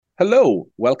Hello,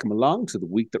 welcome along to the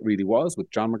week that really was with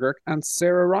John McGurk and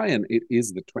Sarah Ryan. It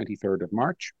is the 23rd of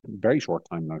March, a very short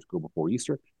time now to go before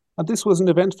Easter. And this was an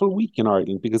eventful week in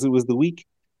Ireland because it was the week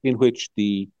in which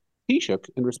the Taoiseach,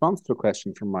 in response to a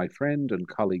question from my friend and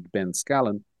colleague Ben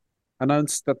Scallon,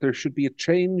 announced that there should be a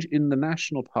change in the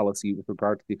national policy with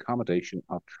regard to the accommodation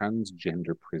of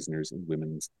transgender prisoners in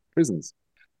women's prisons.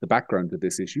 The background to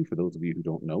this issue, for those of you who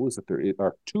don't know, is that there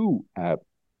are two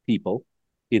people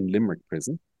in Limerick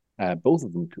prison, both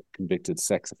of them convicted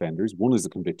sex offenders. One is a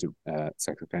convicted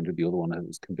sex offender. The other one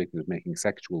was convicted of making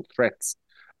sexual threats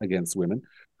against women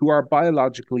who are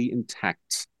biologically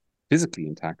intact, physically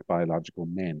intact biological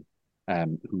men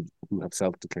who have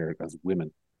self-declared as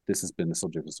women. This has been the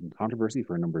subject of some controversy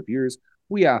for a number of years.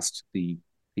 We asked the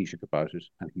Taoiseach about it,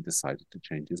 and he decided to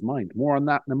change his mind. More on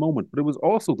that in a moment. But it was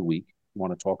also the week, I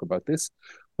want to talk about this,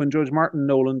 when Judge Martin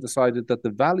Nolan decided that the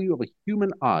value of a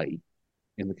human eye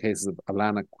in the cases of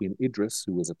Alana Quinn Idris,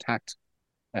 who was attacked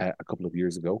a couple of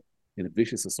years ago in a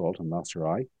vicious assault and lost her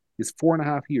eye, is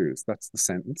 4.5 years. That's the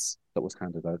sentence that was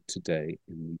handed out today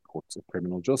in the courts of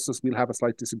criminal justice. We'll have a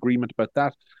slight disagreement about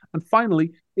that. And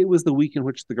finally, it was the week in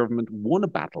which the government won a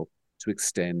battle to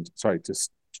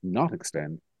not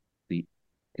extend the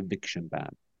eviction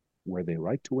ban. Were they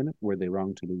right to win it? Were they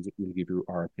wrong to lose it? We'll give you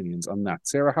our opinions on that.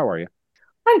 Sarah, how are you?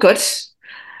 I'm good.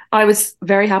 I was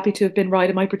very happy to have been right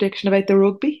in my prediction about the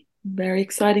rugby. Very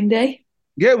exciting day.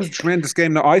 Yeah, it was a tremendous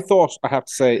game. Now, I thought, I have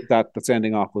to say, that the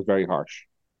sending off was very harsh.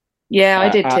 Yeah, I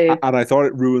did too. And I thought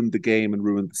it ruined the game and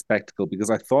ruined the spectacle because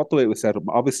I thought the way it was set up,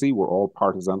 obviously, we're all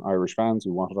partisan Irish fans.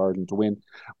 We wanted Ireland to win,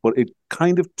 but it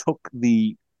kind of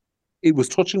it was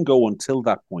touch and go until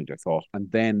that point, I thought.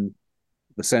 And then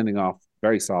the sending off,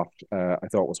 very soft, I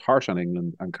thought was harsh on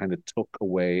England and kind of took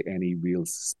away any real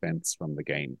suspense from the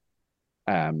game.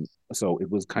 So it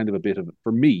was kind of a bit of,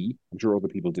 for me, I'm sure other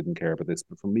people didn't care about this,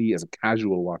 but for me as a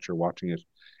casual watcher watching it,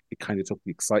 it kind of took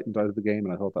the excitement out of the game,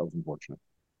 and I thought that was unfortunate.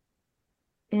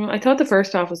 I thought the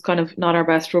first half was kind of not our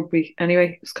best rugby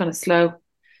anyway. It was kind of slow,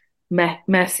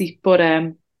 messy. But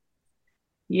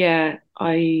yeah,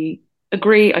 I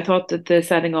agree. I thought that the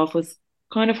setting off was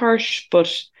kind of harsh,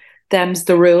 but them's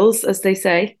the rules, as they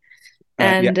say.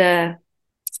 Yeah. And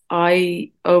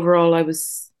I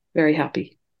was very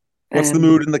happy. What's the Um,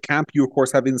 mood in the camp? You, of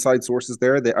course, have inside sources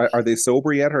there. Are they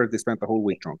sober yet, or have they spent the whole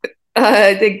week drunk?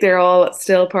 I think they're all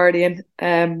still partying.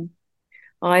 I'm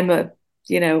a,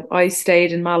 I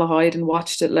stayed in Malahide and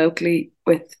watched it locally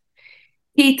with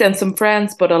Heath and some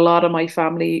friends, but a lot of my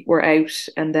family were out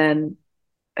and then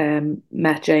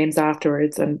met James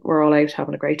afterwards, and we're all out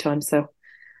having a great time. So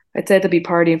I'd say they'll be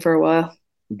partying for a while.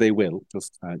 They will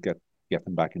just get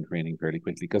them back in training fairly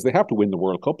quickly because they have to win the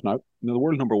World Cup now. You know, the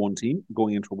world number one team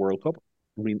going into a World Cup.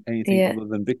 I mean, anything Yeah, other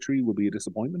than victory will be a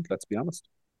disappointment. Let's be honest.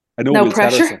 I know no we'll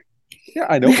set ourselves. pressure. Yeah,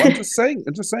 I know. I'm just saying.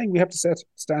 I'm just saying we have to set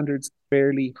standards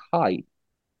fairly high.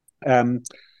 Um,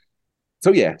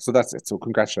 so yeah, so that's it. So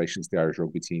congratulations to the Irish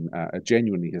rugby team. A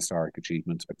genuinely historic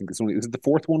achievement. I think is it the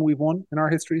fourth one we've won in our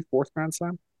history, fourth Grand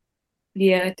Slam?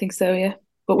 Yeah, I think so. Yeah,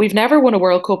 but we've never won a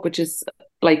World Cup, which is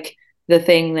like the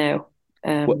thing now.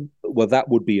 Well, that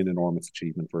would be an enormous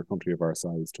achievement for a country of our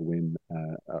size to win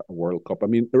a World Cup. I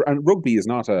mean, and rugby is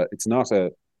it's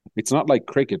not like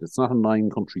cricket. It's not a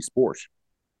nine-country sport.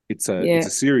 It's a Yeah,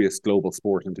 serious global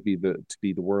sport, and to be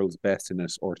the world's best in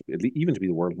it, or even to be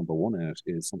the world number one in it,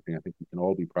 is something I think we can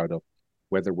all be proud of,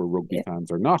 whether we're rugby yeah.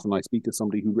 fans or not. And I speak to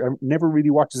somebody who never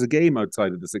really watches a game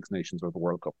outside of the Six Nations or the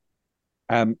World Cup.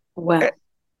 Um, Well,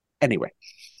 anyway,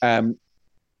 um,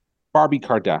 Barbie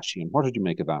Kardashian, what did you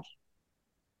make of that?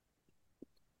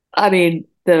 I mean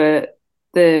the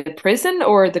prison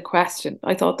or the question.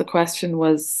 I thought the question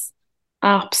was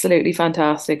absolutely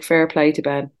fantastic. Fair play to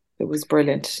Ben. It was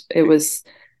brilliant. It was,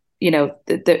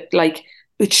 the like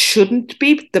it shouldn't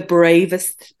be the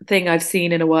bravest thing I've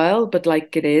seen in a while, but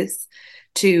like it is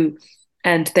to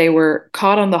and they were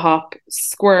caught on the hop,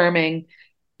 squirming,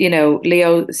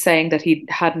 Leo saying that he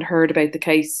hadn't heard about the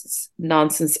case.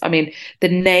 Nonsense. I mean, the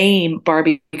name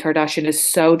Barbie Kardashian is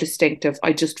so distinctive.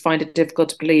 I just find it difficult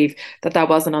to believe that that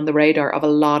wasn't on the radar of a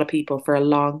lot of people for a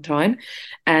long time.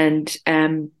 And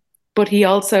but he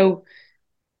also,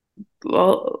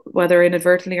 well, whether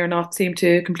inadvertently or not, seemed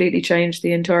to completely change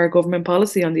the entire government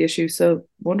policy on the issue. So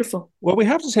wonderful. Well, we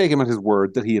have to take him at his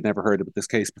word that he had never heard about this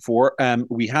case before.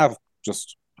 We have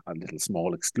just a little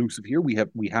small exclusive here. We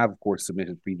have of course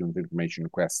submitted freedom of information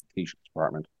requests to the Taoiseach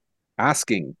Department,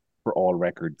 asking for all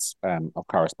records of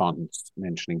correspondence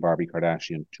mentioning Barbie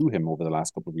Kardashian to him over the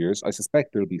last couple of years. I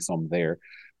suspect there'll be some there,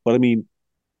 but I mean,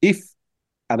 if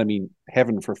and I mean,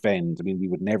 heaven forfend, I mean, we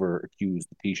would never accuse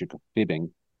the Taoiseach of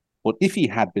fibbing, but if he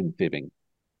had been fibbing,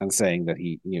 and saying that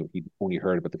he only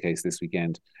heard about the case this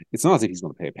weekend. It's not as if he's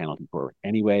going to pay a penalty for it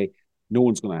anyway. No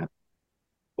one's going to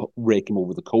rake him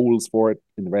over the coals for it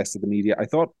in the rest of the media. I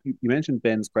thought you mentioned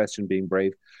Ben's question being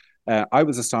brave. I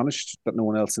was astonished that no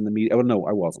one else in the media. Well, no,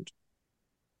 I wasn't.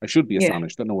 I should be Yeah.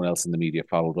 astonished that no one else in the media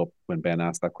followed up when Ben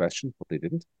asked that question, but they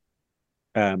didn't.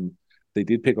 They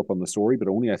did pick up on the story, but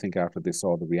only I think after they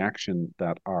saw the reaction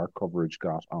that our coverage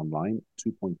got online.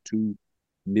 2.2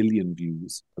 million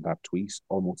views for that tweet,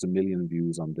 almost a million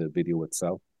views on the video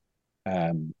itself.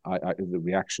 The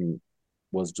reaction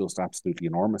was just absolutely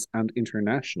enormous and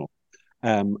international.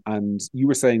 And you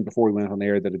were saying before we went on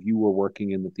air that if you were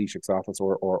working in the Taoiseach's office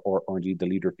or indeed the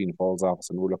leader of Fianna Fáil's office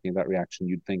and we're looking at that reaction,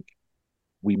 you'd think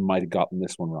we might have gotten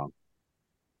this one wrong.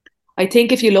 I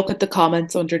think if you look at the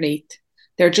comments underneath,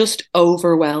 they're just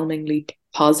overwhelmingly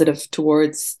positive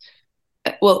towards,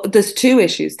 well, there's two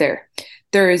issues there.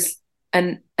 There's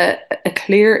a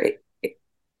clear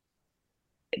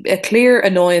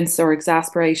annoyance or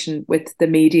exasperation with the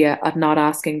media at not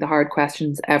asking the hard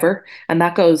questions ever. And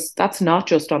that's not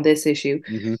just on this issue,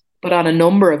 but on a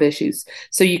number of issues.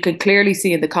 So you can clearly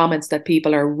see in the comments that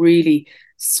people are really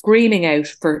screaming out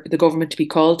for the government to be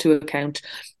called to account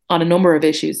on a number of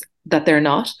issues that they're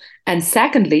not. And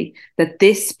secondly, that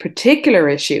this particular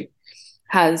issue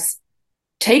has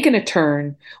taken a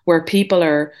turn where people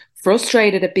are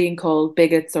frustrated at being called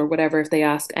bigots or whatever if they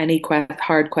ask any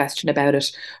hard question about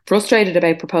it, frustrated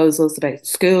about proposals about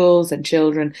schools and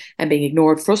children and being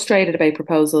ignored, frustrated about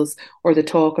proposals or the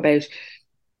talk about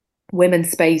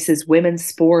women's spaces, women's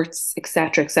sports,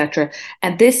 etc., etc.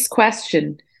 And this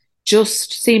question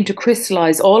just seemed to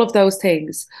crystallize all of those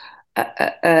things.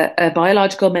 A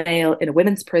biological male in a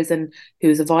women's prison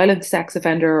who's a violent sex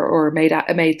offender or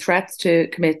made threats to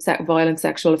commit violent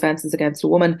sexual offences against a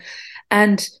woman.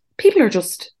 And people are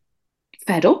just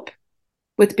fed up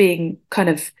with being kind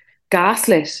of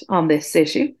gaslit on this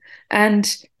issue.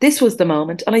 And this was the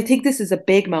moment. And I think this is a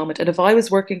big moment. And if I was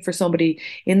working for somebody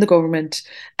in the government,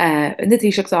 in the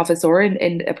Taoiseach's office or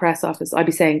in a press office, I'd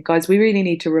be saying, guys, we really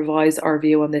need to revise our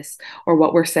view on this or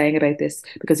what we're saying about this.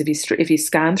 Because if you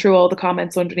scan through all the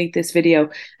comments underneath this video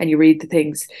and you read the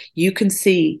things, you can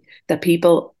see that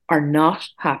people are not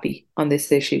happy on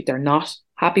this issue. They're not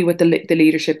happy with the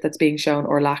leadership that's being shown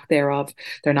or lack thereof.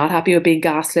 They're not happy with being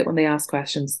gaslit when they ask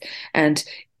questions. And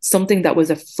something that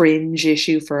was a fringe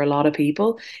issue for a lot of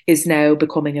people is now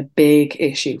becoming a big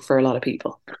issue for a lot of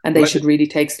people. And they should really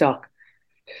take stock.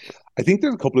 I think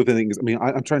there's a couple of things. I mean,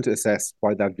 I'm trying to assess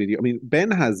why that video. I mean,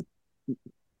 Ben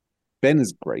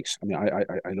is great. I mean,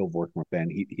 I love working with Ben.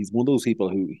 He's one of those people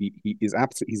who he is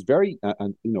absolutely. He's very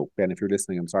and you know, Ben, if you're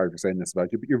listening, I'm sorry for saying this about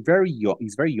you, but you're very young.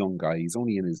 He's a very young guy. He's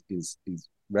only in his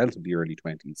relatively early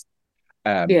 20s.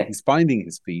 He's finding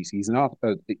his feet. He's not.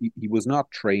 He was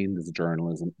not trained as a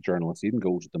journalist. He didn't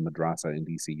go to the madrasa in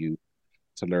DCU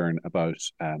to learn about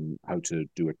how to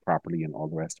do it properly and all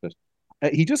the rest of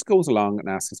it. He just goes along and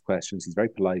asks his questions. He's very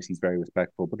polite. He's very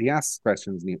respectful, but he asks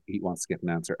questions and he wants to get an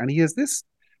answer. And he has this,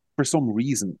 for some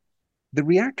reason, the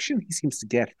reaction he seems to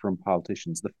get from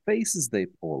politicians, the faces they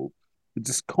pull, the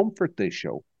discomfort they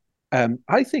show.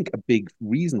 I think a big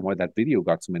reason why that video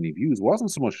got so many views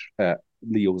wasn't so much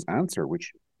Leo's answer,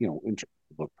 which, you know,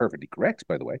 was perfectly correct,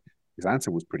 by the way. His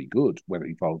answer was pretty good. Whether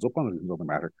he follows up on it doesn't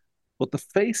matter. But the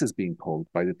faces being pulled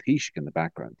by the Taoiseach in the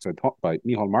background, so I talked by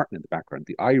Micheál Martin in the background,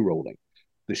 the eye rolling,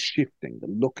 the shifting, the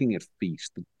looking at feet,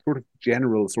 the sort of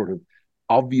general sort of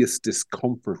obvious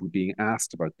discomfort with being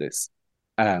asked about this.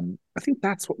 I think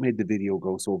that's what made the video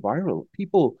go so viral.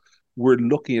 People were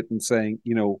looking at it and saying,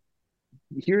 you know,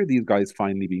 here are these guys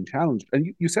finally being challenged.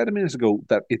 And you said a minute ago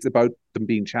that it's about them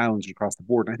being challenged across the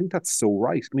board. And I think that's so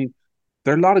right. I mean,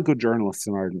 there are a lot of good journalists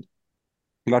in Ireland,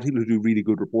 a lot of people who do really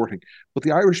good reporting, but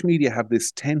the Irish media have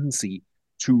this tendency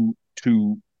to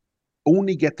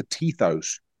only get the teeth out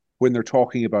when they're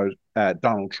talking about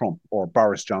Donald Trump or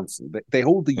Boris Johnson. They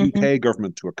hold the UK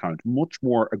government to account much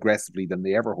more aggressively than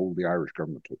they ever hold the Irish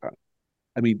government to account.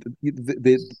 I mean,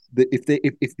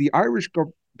 if the Irish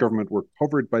government were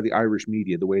covered by the Irish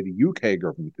media the way the UK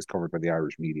government is covered by the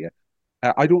Irish media,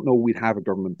 I don't know we'd have a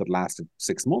government that lasted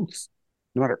 6 months,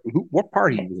 no matter what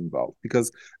party was involved, because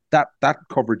that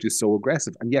coverage is so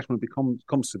aggressive. And yet when it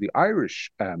comes to the Irish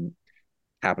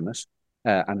cabinet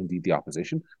and indeed the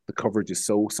opposition, the coverage is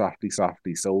so softly,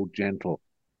 so gentle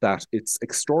that it's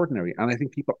extraordinary. And I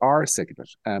think people are sick of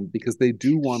it because they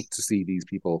do want to see these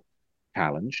people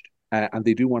challenged. And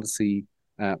they do want to see,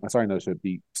 I'm sorry not to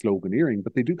be sloganeering,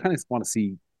 but they do kind of want to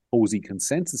see cozy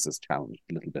consensuses challenged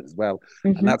a little bit as well.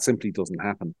 And that simply doesn't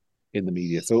happen in the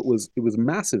media. So it was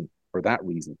massive for that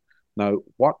reason. Now,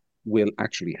 what will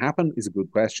actually happen is a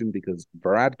good question, because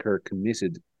Varadkar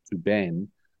committed to Ben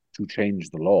to change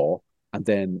the law, and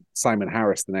then Simon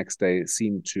Harris the next day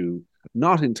seemed to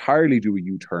not entirely do a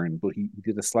U-turn, but he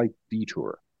did a slight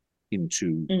detour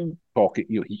into talking.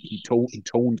 He walked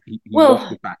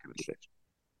Well, it back a little bit.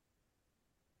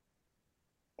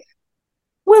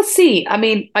 we'll see. I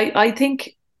mean, I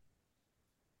think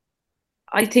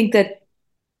that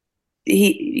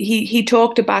he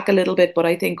talked it back a little bit, but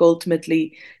I think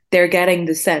ultimately they're getting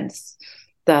the sense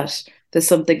that there's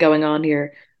something going on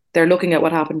here. They're looking at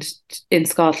what happened in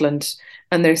Scotland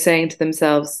and they're saying to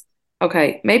themselves,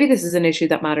 okay, maybe this is an issue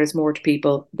that matters more to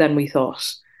people than we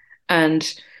thought. And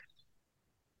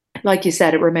like you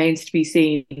said, it remains to be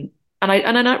seen. And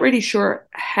I'm not really sure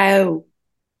how,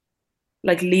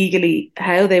 like legally,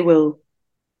 how they will,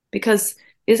 because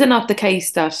is it not the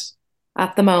case that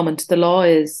at the moment the law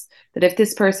is that if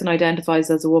this person identifies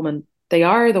as a woman, they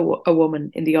are a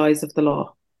woman in the eyes of the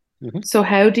law. Mm-hmm. So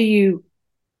how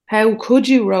could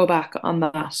you row back on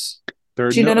that? Do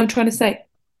you know what I'm trying to say?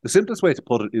 The simplest way to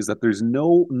put it is that there's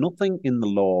nothing in the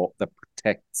law that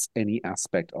protects any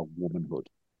aspect of womanhood.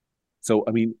 So,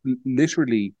 I mean,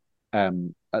 literally,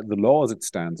 the law as it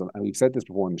stands, and we've said this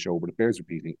before in the show, but it bears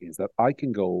repeating, is that I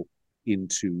can go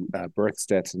into births,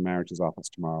 deaths, and marriages office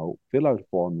tomorrow, fill out a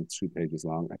form that's 2 pages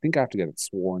long. I think I have to get it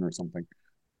sworn or something,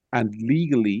 and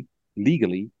legally,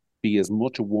 be as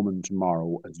much a woman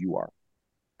tomorrow as you are.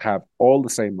 Have all the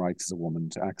same rights as a woman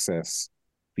to access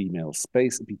female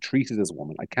space and be treated as a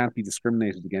woman. I can't be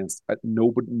discriminated against.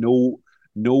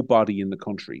 Nobody in the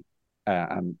country,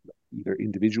 and either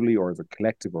individually or as a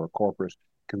collective or a corporate,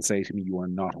 can say to me, you are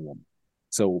not a woman.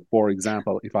 So, for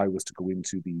example, if I was to go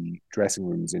into the dressing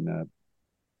rooms in a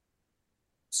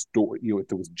store, if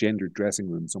there was gendered dressing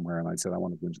room somewhere and I said I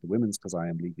want to go into the women's because I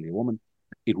am legally a woman,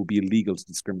 it would be illegal to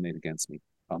discriminate against me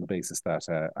on the basis that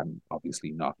I'm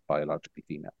obviously not biologically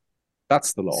female.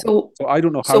 That's the law. So I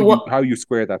don't know how you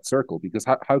square that circle, because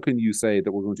how can you say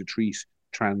that we're going to treat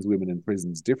trans women in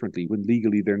prisons differently when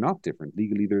legally they're not different?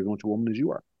 Legally, they're as much a woman as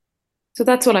you are. So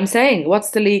that's what I'm saying. What's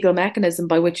the legal mechanism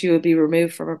by which you would be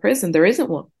removed from a prison? There isn't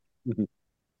one. Mm-hmm.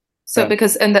 So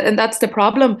because and that's the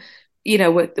problem,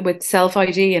 with self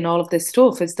ID and all of this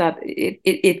stuff, is that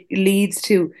it leads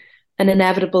to an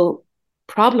inevitable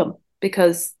problem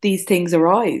because these things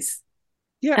arise.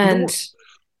 Yeah, and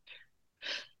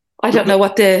I don't know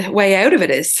what the way out of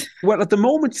it is. Well, at the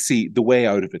moment, you see, the way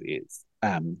out of it is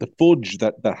the fudge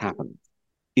that happens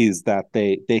is that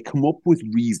they come up with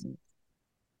reasons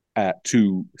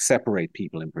to separate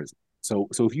people in prison. So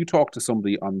if you talk to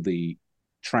somebody on the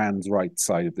trans rights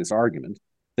side of this argument,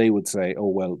 they would say, oh,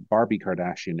 well, Barbie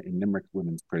Kardashian in Limerick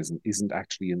Women's Prison isn't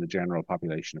actually in the general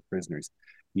population of prisoners.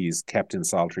 He's kept in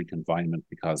solitary confinement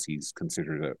because she is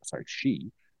considered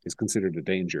a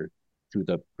danger to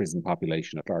the prison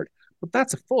population at large. But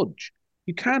that's a fudge.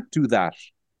 You can't do that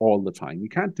all the time. You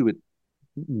can't do it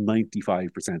 95%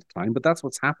 of the time, but that's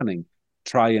what's happening.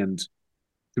 Try and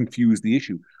confuse the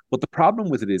issue. But the problem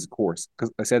with it is, of course,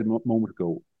 because I said a moment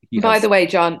ago, By the way,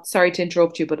 John, sorry to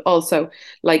interrupt you, but also,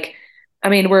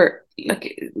 we're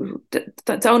like,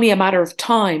 that's only a matter of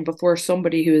time before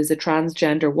somebody who is a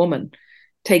transgender woman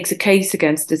takes a case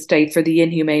against the state for the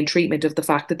inhumane treatment of the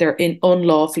fact that they're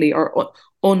unlawfully or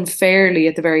unfairly,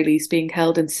 at the very least, being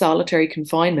held in solitary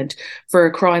confinement for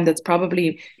a crime that's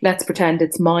probably, let's pretend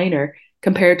it's minor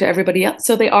compared to everybody else.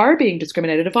 So they are being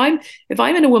discriminated. If I'm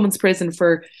in a woman's prison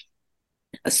for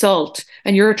assault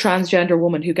and you're a transgender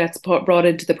woman who gets brought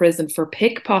into the prison for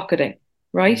pickpocketing,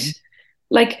 right?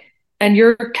 Mm-hmm. And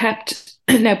you're kept,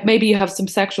 now maybe you have some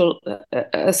sexual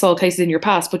assault cases in your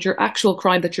past, but your actual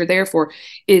crime that you're there for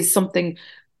is something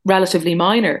relatively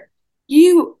minor.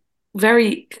 You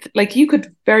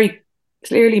could very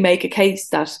clearly make a case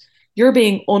that you're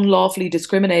being unlawfully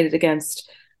discriminated against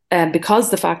because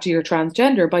the fact you're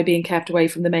transgender by being kept away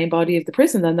from the main body of the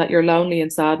prison, and that you're lonely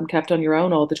and sad and kept on your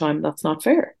own all the time. And that's not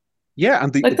fair. Yeah,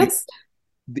 and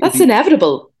that's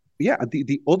inevitable. Yeah,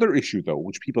 the other issue, though,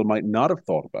 which people might not have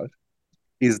thought about,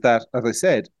 is that, as I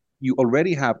said, you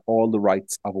already have all the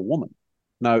rights of a woman.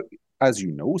 Now, as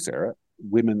you know, Sarah,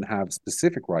 women have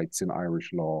specific rights in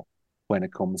Irish law when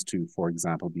it comes to, for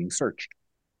example, being searched.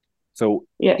 So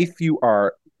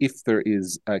if there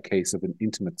is a case of an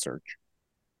intimate search,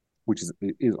 which is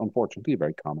unfortunately a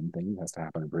very common thing that has to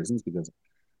happen in prisons because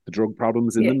the drug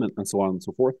problems in them and so on and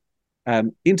so forth.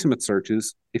 Intimate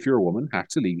searches, if you're a woman, have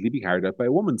to legally be carried out by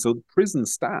a woman. So the prison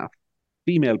staff,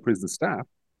 female prison staff,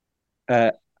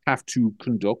 have to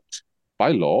conduct,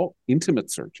 by law,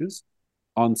 intimate searches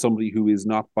on somebody who is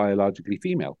not biologically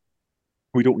female.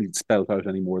 We don't need to spell it out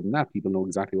any more than that. People know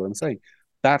exactly what I'm saying.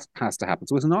 That has to happen.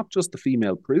 So it's not just the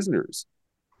female prisoners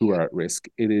who are at risk.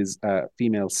 It is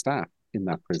female staff in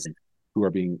that prison who are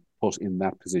being put in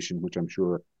that position, which I'm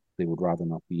sure they would rather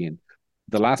not be in.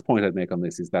 The last point I'd make on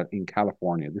this is that in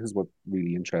California, this is what's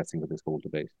really interesting with this whole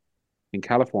debate. In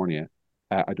California,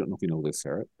 I don't know if you know this,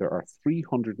 Sarah, there are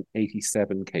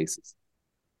 387 cases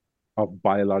of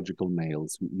biological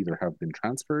males who either have been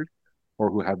transferred or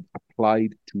who have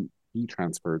applied to be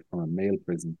transferred from a male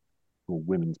prison to a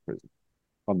women's prison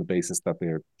on the basis that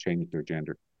they're changed their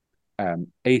gender.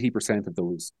 80% of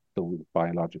those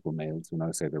biological males who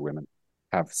now say they're women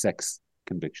have sex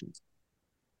convictions.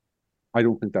 I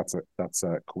don't think that's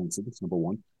a coincidence, number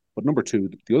one. But number two,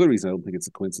 the other reason I don't think it's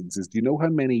a coincidence is, do you know how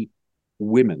many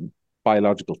women,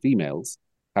 biological females,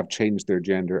 have changed their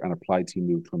gender and applied to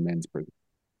move to a men's prison?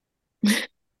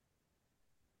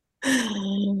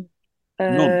 None.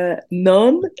 Yeah.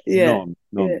 None. Yeah.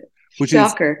 Which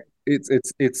Shocker. Is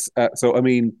it's so I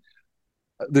mean,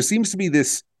 there seems to be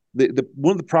this the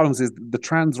one of the problems is the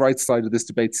trans rights side of this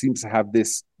debate seems to have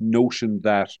this notion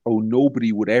that, oh,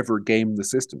 nobody would ever game the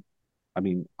system. I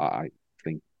mean, I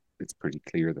think it's pretty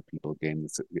clear that people game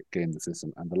the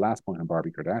system. And the last point on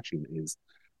Barbie Kardashian is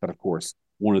that, of course,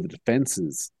 one of the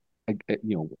defenses,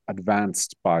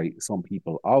 advanced by some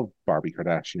people of Barbie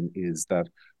Kardashian is that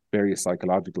various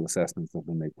psychological assessments that have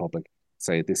been made public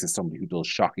say this is somebody who does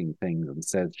shocking things and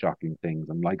says shocking things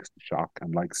and likes to shock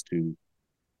and likes to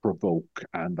provoke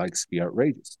and likes to be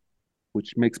outrageous,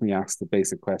 which makes me ask the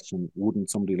basic question: wouldn't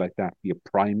somebody like that be a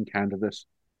prime candidate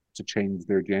to change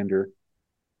their gender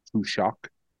through shock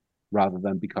rather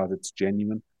than because it's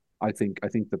genuine? I think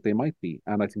that they might be,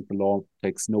 and I think the law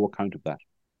takes no account of that.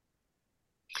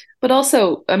 But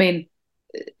also, I mean,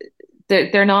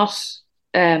 they're not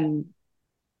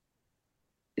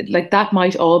like, that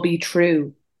might all be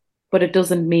true, but it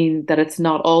doesn't mean that it's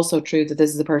not also true that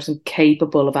this is a person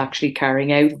capable of actually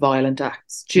carrying out violent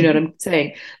acts. Do you know what I'm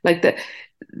saying? Like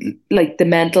the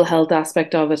mental health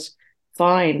aspect of it,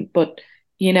 fine, but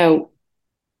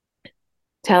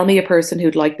tell me a person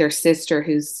who'd like their sister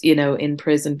who's in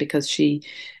prison because she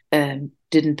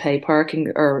didn't pay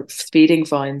parking or speeding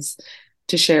fines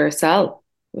to share a cell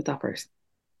with that person.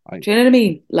 Do you know what I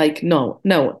mean? Like, no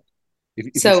one.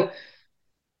 So.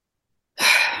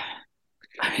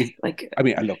 Look,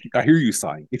 I hear you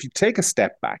sighing. If you take a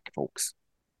step back, folks,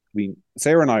 I mean,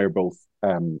 Sarah and I are both.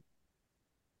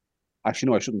 Actually,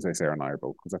 no, I shouldn't say Sarah and I are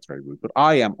both, because that's very rude. But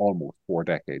I am almost 4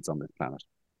 decades on this planet.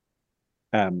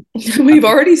 We've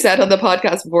already said on the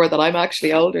podcast before that I'm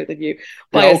actually older than you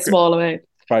by a small amount.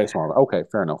 By a small amount. Okay,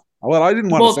 fair enough. Well, I didn't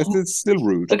want to say it's still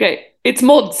rude. Okay, it's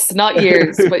months, not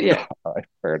years, but yeah. All right,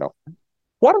 fair enough.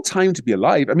 What a time to be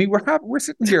alive! I mean, we're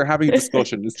sitting here having a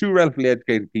discussion. There's two relatively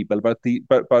educated people about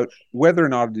whether or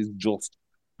not it is just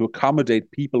to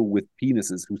accommodate people with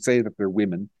penises who say that they're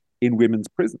women in women's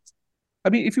prisons.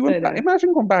 I mean, if you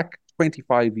imagine going back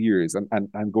 25 years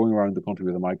and going around the country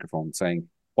with a microphone saying,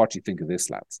 "What do you think of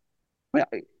this, lads?" I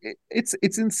mean,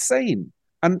 it's insane.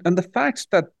 And the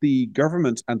fact that the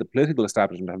government and the political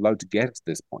establishment have allowed to get to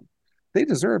this point, they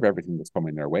deserve everything that's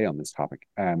coming their way on this topic.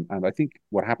 And I think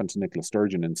what happened to Nicola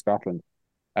Sturgeon in Scotland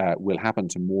will happen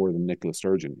to more than Nicola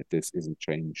Sturgeon if this isn't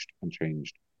changed.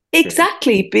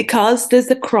 Exactly, because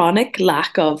there's a chronic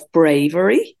lack of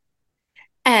bravery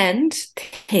and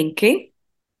thinking.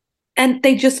 And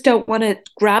they just don't want to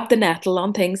grab the nettle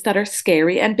on things that are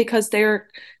scary. And because they're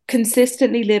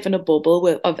consistently live in a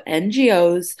bubble of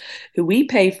NGOs who we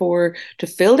pay for to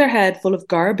fill their head full of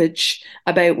garbage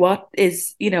about what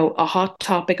is, a hot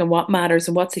topic and what matters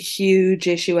and what's a huge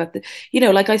issue at the,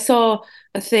 like I saw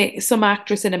a thing, some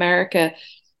actress in America,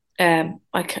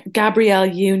 like Gabrielle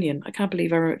Union. I can't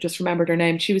believe I just remembered her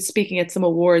name. She was speaking at some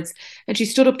awards and she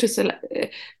stood up to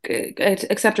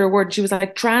accept her award. She was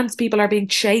like, trans people are being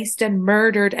chased and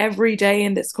murdered every day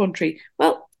in this country.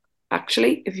 Well,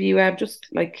 actually, if you just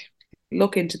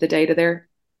look into the data, they're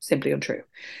simply untrue.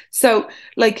 So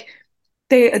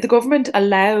the government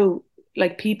allow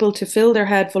people to fill their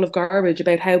head full of garbage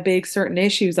about how big certain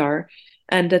issues are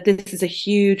and that this is a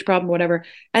huge problem, whatever.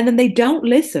 And then they don't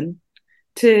listen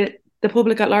to the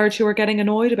public at large who are getting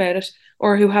annoyed about it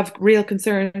or who have real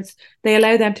concerns. They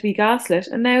allow them to be gaslit,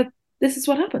 and now this is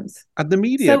what happens. And the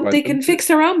media, so they can fix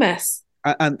their own mess.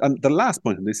 And the last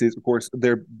point on this is, of course,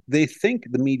 they think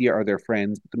the media are their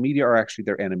friends, but the media are actually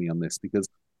their enemy on this, because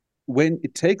when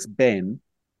it takes Ben,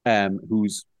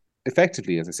 who's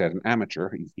effectively, as I said, an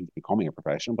amateur, he's becoming a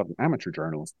professional, but an amateur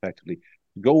journalist, effectively,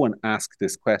 go and ask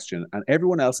this question, and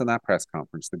everyone else in that press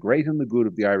conference, the great and the good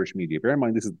of the Irish media, bear in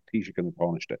mind this is the Taoiseach and the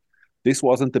Taoiseach, this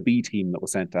wasn't the B team that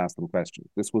was sent to ask them questions,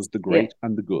 this was the great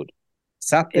and the good,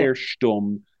 sat there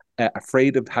stum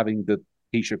afraid of having the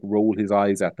Taoiseach roll his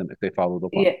eyes at them if they followed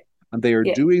up on Yeah, it. And they are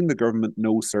yeah, doing the government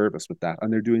no service with that,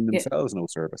 and they're doing yeah. themselves no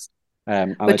service.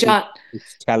 And I But think John,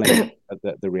 it's telling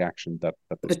the reaction that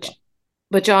this but got.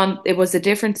 But John, it was a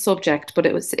different subject, but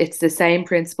it's the same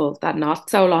principle that not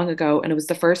so long ago, and it was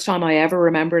the first time I ever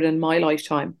remembered in my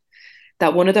lifetime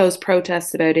that one of those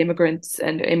protests about immigrants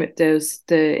and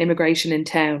the immigration in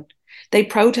town, they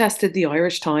protested the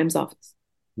Irish Times office.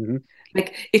 Mm-hmm.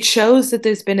 Like it shows that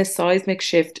there's been a seismic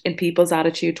shift in people's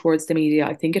attitude towards the media.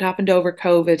 I think it happened over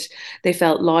COVID. They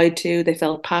felt lied to, they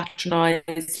felt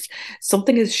patronized.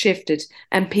 Something has shifted,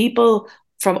 and people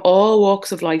from all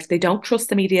walks of life, they don't trust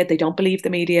the media, they don't believe the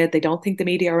media, they don't think the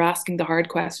media are asking the hard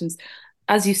questions.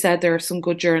 As you said, there are some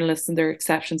good journalists and there are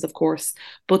exceptions, of course,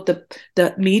 but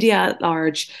the media at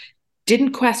large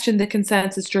didn't question the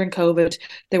consensus during COVID.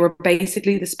 They were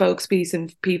basically the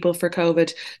spokespeople for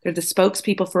COVID. They're the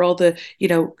spokespeople for all the,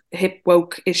 hip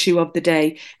woke issue of the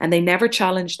day. And they never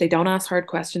challenge, they don't ask hard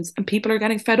questions. And people are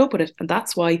getting fed up with it. And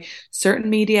that's why certain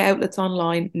media outlets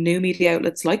online, new media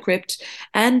outlets like Crypt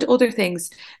and other things,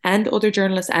 and other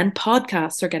journalists and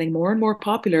podcasts are getting more and more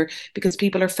popular because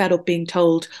people are fed up being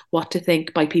told what to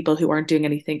think by people who aren't doing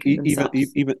anything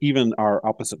themselves. Even our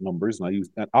opposite numbers, and I use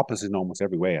that opposite in almost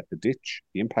every way, at the Ditch,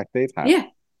 the impact they've had, Yeah,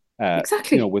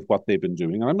 exactly. with what they've been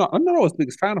doing. And I'm not always the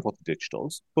biggest fan of what the Ditch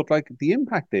does, but like the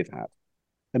impact they've had.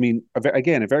 I mean,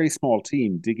 again, a very small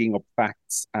team digging up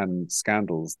facts and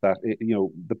scandals that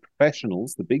the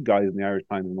professionals, the big guys in the Irish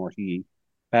Times and RTE,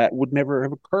 would never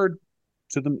have occurred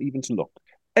to them even to look.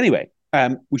 Anyway,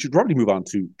 we should probably move on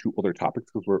to other topics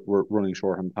because we're running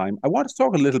short on time. I want to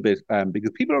talk a little bit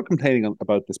because people are complaining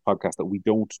about this podcast that we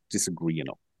don't disagree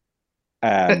enough.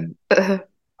 And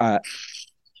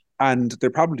they're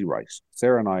probably right.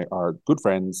 Sarah and I are good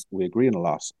friends. We agree on a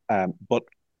lot. But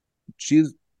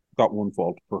she's got one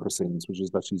fault for her sins, which is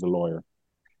that she's a lawyer.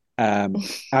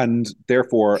 And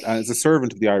therefore, as a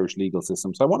servant of the Irish legal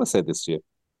system. So I want to say this to you.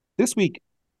 This week,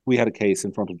 we had a case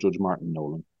in front of Judge Martin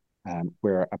Nolan,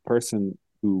 where a person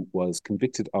who was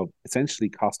convicted of essentially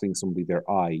costing somebody their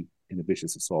eye in a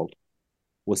vicious assault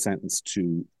was sentenced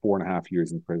to 4.5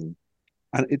 years in prison.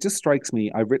 And it just strikes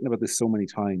me, I've written about this so many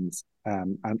times,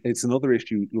 and it's another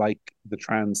issue like the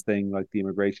trans thing, like the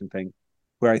immigration thing,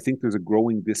 where I think there's a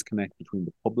growing disconnect between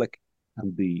the public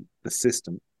and the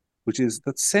system, which is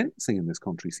that sentencing in this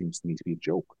country seems to me to be a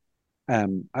joke.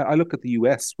 I look at the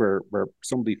US where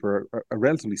somebody for a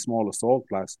relatively small assault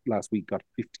last week got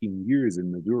 15 years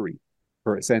in Missouri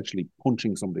for essentially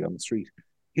punching somebody on the street.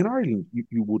 In Ireland,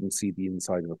 you wouldn't see the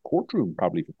inside of a courtroom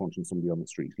probably for punching somebody on the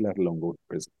street, let alone go to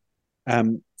prison.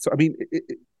 So I mean,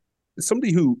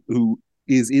 somebody who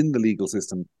is in the legal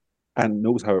system and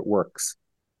knows how it works.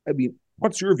 I mean,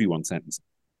 what's your view on sentencing?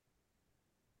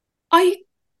 I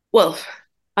well,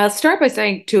 I'll start by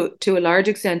saying to a large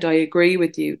extent I agree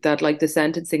with you that like the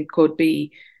sentencing could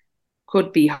be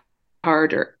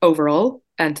harder overall.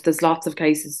 And there's lots of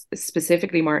cases,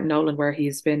 specifically Martin Nolan, where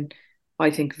he's been,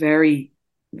 I think, very,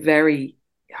 very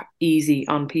easy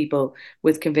on people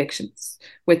with convictions,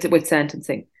 with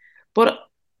sentencing. But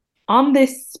on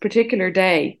this particular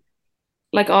day,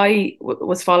 like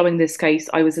was following this case,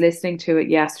 I was listening to it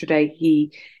yesterday.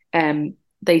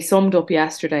 They summed up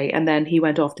yesterday, and then he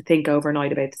went off to think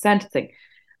overnight about the sentencing.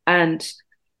 And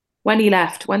when he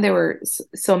left, when they were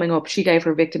summing up, she gave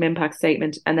her victim impact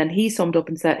statement, and then he summed up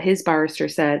and said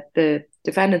the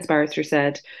defendant's barrister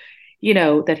said,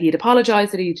 that he had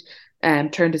apologized, that he'd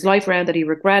turned his life around, that he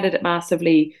regretted it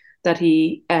massively, that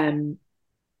he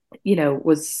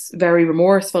was very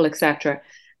remorseful, etc.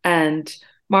 And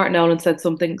Martin Nolan said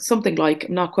something like,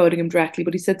 I'm not quoting him directly,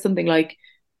 but he said something like,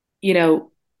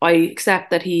 I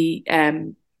accept that he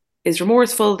is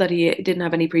remorseful, that he didn't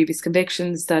have any previous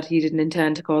convictions, that he didn't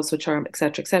intend to cause such harm,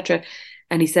 etc., etc.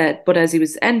 And he said, but as he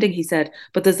was ending, he said,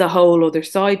 but there's a whole other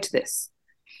side to this.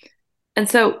 And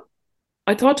so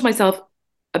I thought to myself,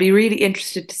 I'd be really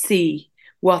interested to see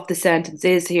what the sentence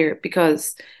is here,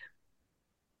 because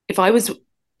if I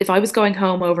was going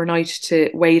home overnight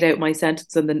to wait out my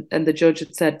sentence, and the judge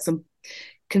had said some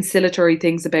conciliatory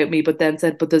things about me, but then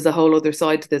said, but there's a whole other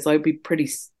side to this, I'd be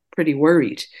pretty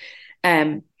worried.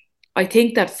 I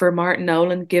think that for Martin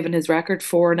Nolan, given his record,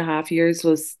 4.5 years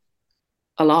was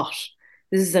a lot.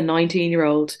 This is a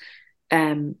 19-year-old.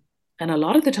 And a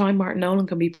lot of the time Martin Nolan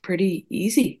can be pretty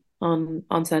easy on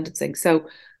sentencing. So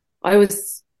I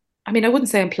wouldn't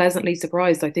say I'm pleasantly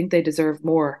surprised. I think they deserve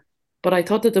more. But I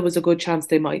thought that there was a good chance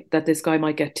that this guy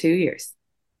might get 2 years.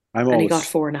 And he got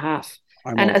 4.5.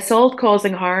 And assault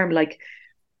causing harm,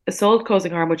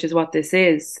 which is what this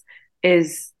is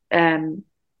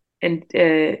in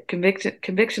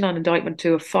conviction on indictment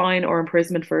to a fine or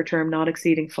imprisonment for a term not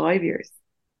exceeding 5 years.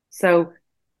 So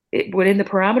within the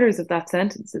parameters of that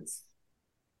sentence, Oh,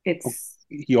 it's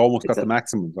he almost it's got the a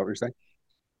maximum, is that what you're saying?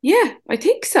 yeah, I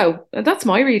think so. That's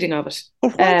my reading of it.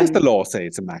 But why does the law say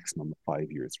it's a maximum of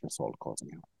 5 years for assault causing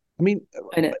harm? I mean,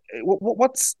 I know.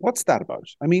 what's that about?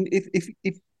 I mean,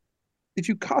 if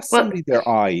you cost Well, somebody their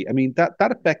eye, I mean that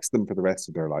affects them for the rest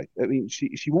of their life. I mean,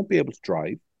 she won't be able to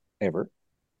drive ever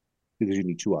because you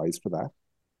need two eyes for that.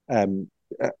 Um,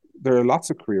 uh, there are lots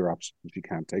of career options she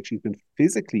can't take. She's been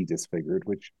physically disfigured,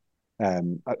 which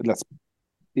let's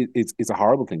it's a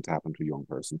horrible thing to happen to a young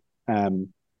person.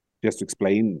 Just to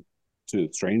explain to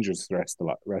strangers the rest of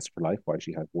her life why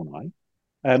she has one eye.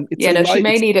 It's yeah, a no,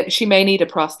 life. she may need a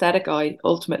prosthetic eye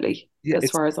ultimately, Yeah,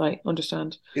 as far as I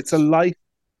understand. it's a life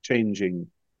changing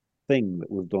thing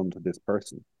that was done to this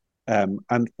person. And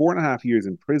 4.5 years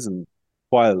in prison,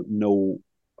 while no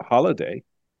holiday,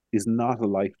 is not a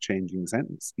life changing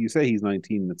sentence. You say he's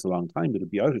 19, it's a long time, but he'll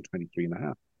be out at 23 and a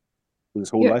half with his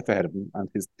whole Yeah. life ahead of him and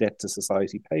his debt to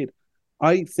society paid.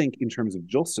 I think, in terms of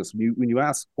justice, when you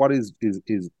ask what is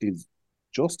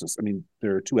justice, I mean,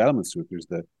 there are two elements to it. There's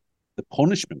the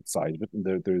punishment side of it,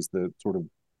 and there's the sort of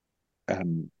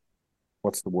um,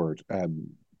 what's the word?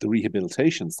 The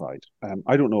rehabilitation side.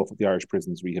 I don't know if the Irish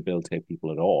prisons rehabilitate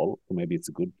people at all, or maybe it's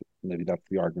a good, maybe that's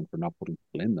the argument for not putting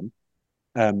people in them.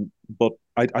 But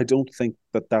I don't think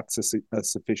that that's a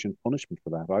sufficient punishment for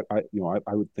that.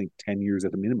 I would think 10 years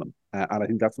at a minimum, and I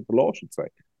think that's what the law should say.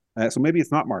 So maybe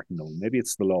it's not Martin Nolan, maybe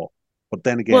it's the law. But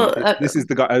then again, Well, this is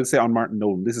the guy. I would say on Martin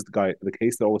Nolan, this is the guy. The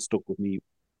case that always stuck with me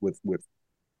with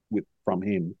from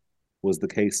him was the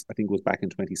case. I think it was back in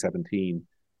 2017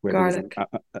 where there was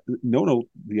garlic. no,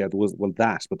 yeah, there was, well,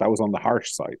 but that was on the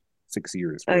harsh side, 6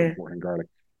 years Oh for yeah. importing garlic.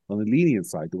 On the lenient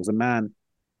side, there was a man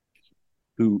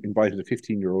who invited a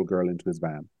 15-year-old girl into his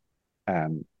van,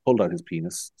 pulled out his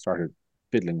penis, started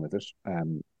fiddling with it,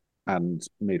 and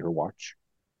made her watch.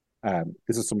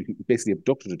 This is somebody who basically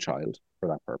abducted a child for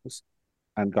that purpose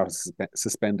and got a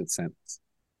suspended sentence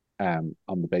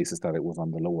on the basis that it was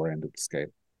on the lower end of the scale.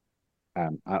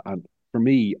 And for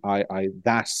me, I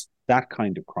that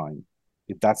kind of crime,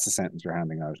 if that's the sentence you're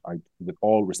handing out, with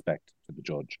all respect to the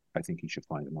judge, I think he should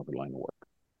find another line of work.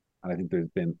 And I think there's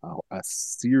been a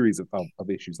series of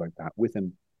issues like that with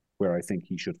him where I think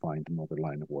he should find another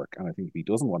line of work. And I think if he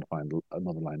doesn't want to find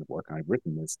another line of work, and I've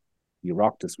written this, the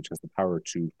Oireachtas, which has the power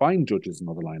to find judges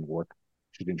another line of work,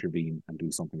 should intervene and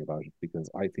do something about it, because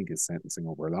I think his sentencing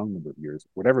over a long number of years,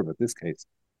 whatever, but this case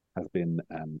has been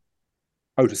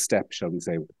out of step, shall we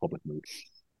say, with the public mood.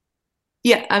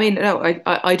 Yeah, I mean, no,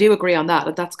 I do agree on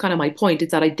that. That's kind of my point.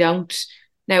 Is that I don't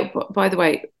now. By the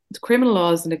way, the criminal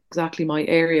law isn't exactly my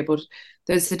area, but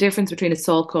there's a difference between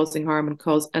assault causing harm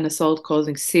and assault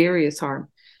causing serious harm.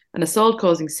 An assault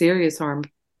causing serious harm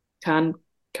can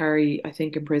carry, I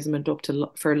think, imprisonment up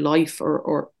to for life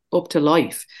or up to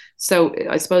life. So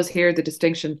I suppose here the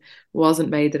distinction wasn't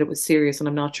made that it was serious, and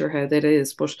I'm not sure how that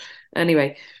is. But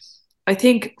anyway, I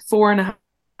think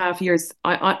 4.5 years.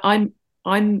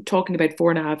 I'm talking about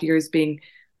 4.5 years being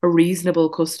a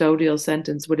reasonable custodial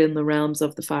sentence within the realms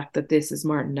of the fact that this is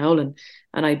Martin Nolan,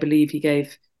 and I believe he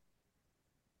gave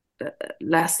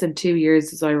less than 2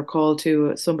 years, as I recall,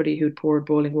 to somebody who'd poured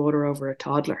boiling water over a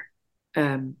toddler.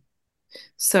 Um,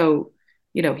 so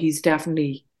he's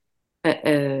definitely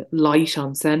a light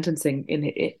on sentencing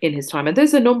in his time, and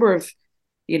there's a number of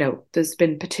there's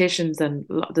been petitions and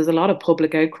there's a lot of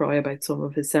public outcry about some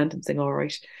of his sentencing, all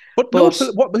right. But no,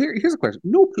 But here's a question: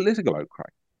 no political outcry.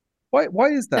 Why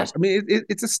is no, that? I mean,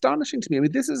 it's astonishing to me. I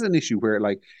mean, this is an issue where,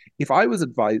 like, if I was in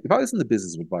the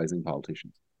business of advising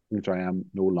politicians, which I am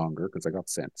no longer because I got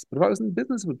sense, but if I was in the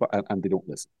business of, and they don't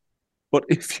listen, but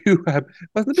if I was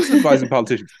in the business of advising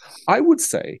politicians, I would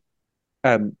say,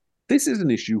 um, this is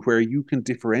an issue where you can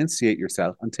differentiate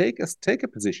yourself and take a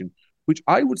position which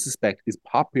I would suspect is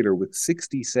popular with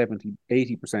 60, 70,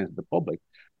 80% of the public,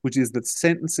 which is that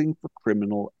sentencing for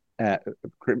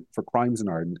for crimes in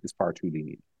Ireland is far too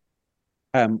lenient.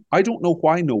 I don't know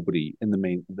why nobody in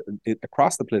the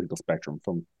across the political spectrum,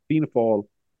 from Fianna Fáil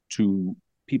to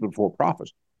people before profit,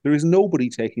 there is nobody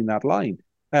taking that line.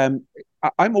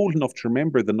 I'm old enough to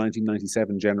remember the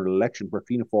 1997 general election where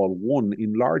Fianna Fáil won,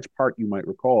 in large part, you might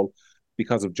recall,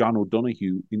 because of John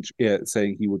O'Donoghue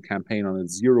saying he would campaign on a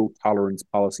zero tolerance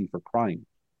policy for crime,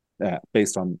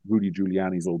 based on Rudy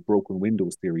Giuliani's old broken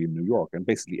windows theory in New York. And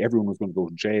basically everyone was going to go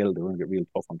to jail. They were going to get real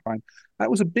tough on crime. That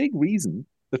was a big reason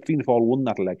that Fianna Fáil won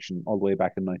that election all the way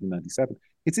back in 1997.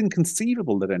 It's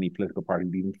inconceivable that any political party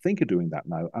would even think of doing that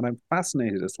now. And I'm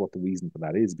fascinated as to what the reason for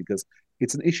that is, because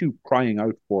it's an issue crying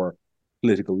out for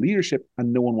political leadership,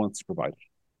 and no one wants to provide it.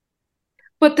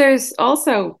 But there's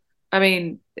also, I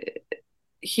mean,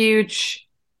 huge,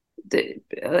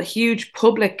 a huge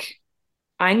public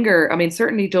anger. I mean,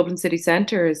 certainly Dublin city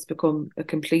centre has become a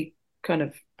complete kind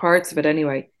of parts of it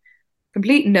anyway.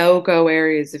 Complete no-go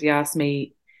areas, if you ask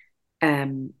me,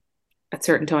 um, at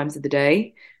certain times of the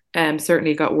day.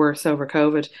 Certainly got worse over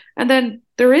COVID. And then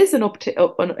there is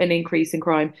an increase in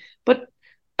crime. But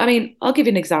I mean, I'll give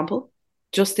you an example.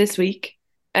 Just this week,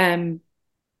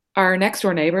 our next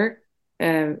door neighbour,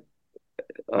 uh,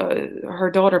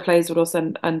 her daughter plays with us,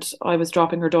 and I was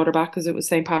dropping her daughter back because it was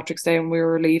St. Patrick's Day and we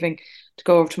were leaving to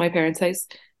go over to my parents' house.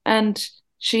 And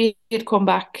she had come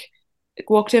back,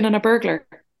 walked in on a burglar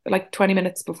like 20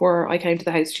 minutes before I came to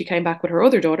the house. She came back with her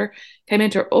other daughter, came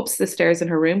into her ups the stairs in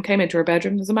her room, came into her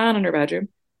bedroom. There's a man in her bedroom,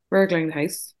 burgling the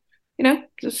house. You know,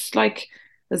 just like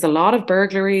there's a lot of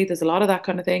burglary, there's a lot of that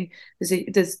kind of thing.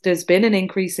 There's been an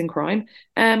increase in crime.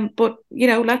 But you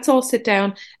know, let's all sit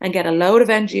down and get a load of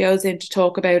NGOs in to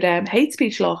talk about hate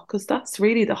speech law, because that's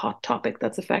really the hot topic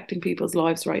that's affecting people's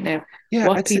lives right now. Yeah,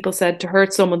 what people said to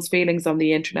hurt someone's feelings on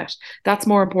the internet. That's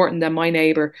more important than my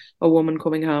neighbour, a woman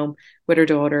coming home with her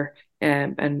daughter,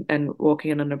 and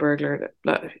walking in on a burglar.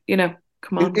 You know,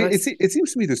 come on, guys. It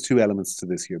seems to me there's two elements to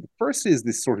this here. The first is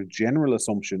this sort of general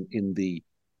assumption in the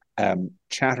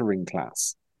chattering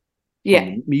class, from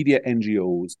the media,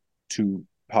 NGOs to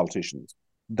politicians,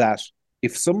 that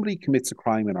if somebody commits a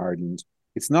crime in Ireland,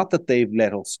 it's not that they've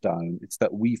let us down, it's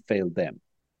that we failed them.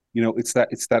 You know, it's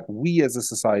that we as a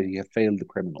society have failed the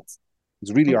criminals.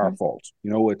 It's really our fault. You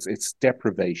know, it's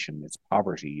deprivation, it's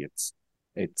poverty, it's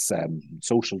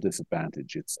social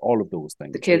disadvantage, it's all of those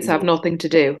things. The kids have nothing to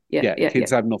do. Kids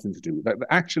have nothing to do.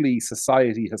 Actually,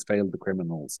 society has failed the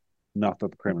criminals, not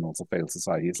that the criminals have failed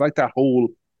society. It's like that whole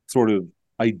sort of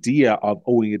idea of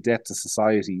owing a debt to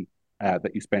society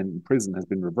that you spend in prison has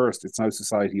been reversed. It's now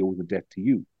society owes a debt to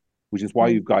you, which is why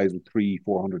you've guys with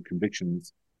 300-400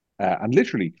 convictions, and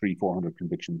literally 300-400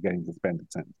 convictions getting suspended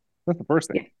sentence. That's the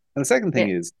first thing. And the second thing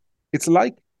is, it's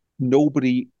like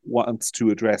nobody wants to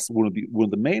address one of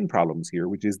the main problems here,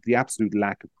 which is the absolute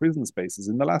lack of prison spaces.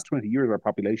 In the last 20 years, our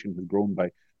population has grown by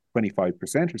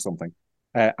 25% or something.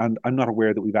 And I'm not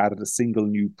aware that we've added a single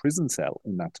new prison cell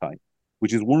in that time,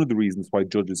 which is one of the reasons why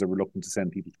judges are reluctant to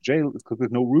send people to jail, is because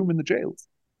there's no room in the jails.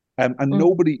 And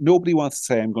nobody wants to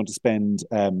say, I'm going to spend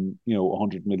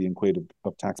 100 million quid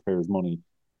of taxpayers' money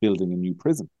building a new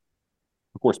prison.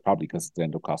 Of course, probably because it's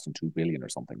end up costing 2 billion or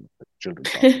something for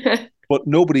children's. But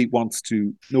nobody wants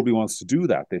to do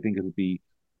that. They think it would be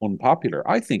unpopular.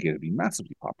 I think it would be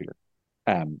massively popular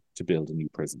to build a new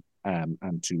prison, and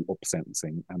to up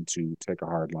sentencing and to take a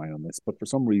hard line on this. But for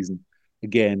some reason,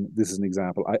 again, this is an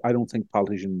example. I don't think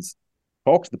politicians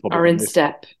talk to the public. Are in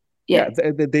step.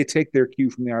 They take their cue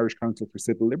from the Irish Council for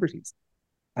Civil Liberties,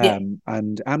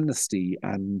 and Amnesty,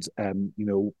 and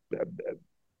Una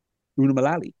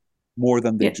Mullally, more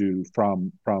than they do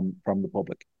from the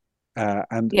public.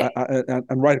 And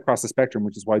right across the spectrum,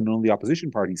 which is why none of the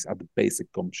opposition parties have the basic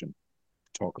gumption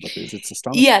to talk about this. It's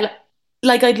astonishing. Yeah,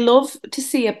 like I'd love to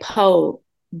see a poll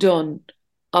done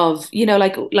of,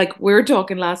 like we were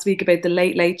talking last week about the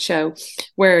Late Late Show,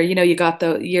 where, you got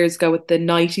the years ago with the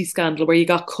 90 scandal, where you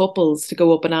got couples to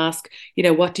go up and ask,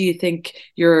 what do you think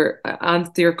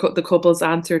the couple's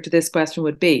answer to this question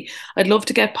would be? I'd love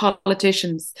to get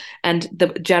politicians and the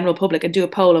general public and do a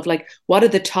poll of, like, what are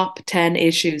the top 10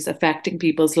 issues affecting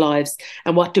people's lives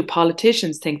and what do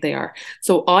politicians think they are?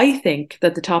 So I think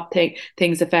that the top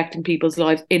things affecting people's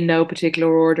lives in no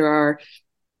particular order are,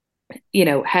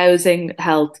 housing,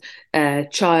 health,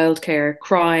 childcare,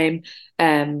 crime,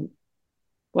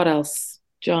 what else,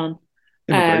 John?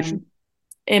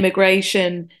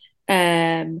 Immigration.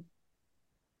 Anyway,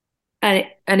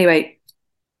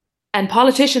 and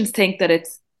politicians think that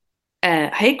it's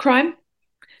hate crime,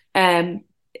 trans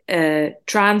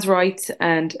rights,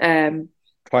 and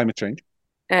climate change.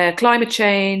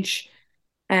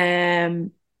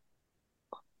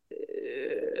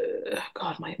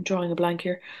 God, I'm drawing a blank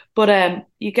here. But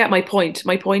you get my point.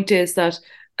 My point is that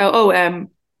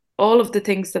all of the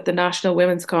things that the National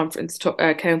Women's Conference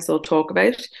Council talk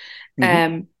about,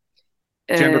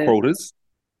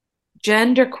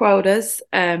 gender quotas,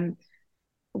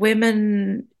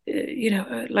 women,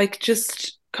 like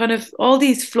just kind of all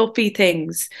these fluffy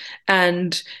things.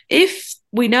 And if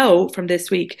we know from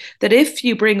this week that if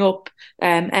you bring up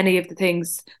any of the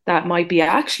things that might be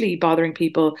actually bothering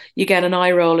people, you get an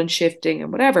eye roll and shifting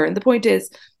and whatever. And the point is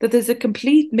that there's a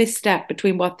complete misstep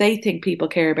between what they think people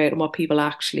care about and what people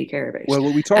actually care about. Well,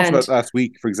 what we talked about last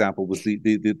week, for example, was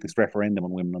this referendum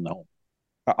on women on the home.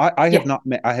 I have Yeah. not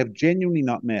met, I have genuinely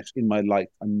not met in my life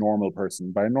a normal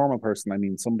person. By a normal person, I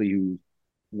mean somebody who's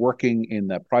working in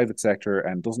the private sector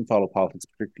and doesn't follow politics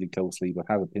particularly closely, but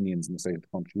has opinions in the state of the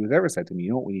country, who's ever said to me,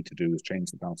 you know what we need to do is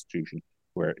change the constitution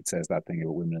where it says that thing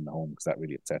about women in the home, because that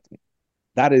really upsets me.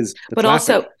 That is the But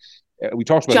classic. also, We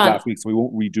talked about it John, last week, so we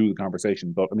won't redo the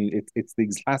conversation. But I mean, it's the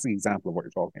classic example of what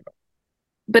you're talking about.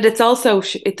 but it's also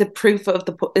the proof of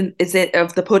the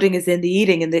pudding is in the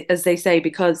eating, and as they say,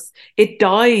 because it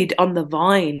died on the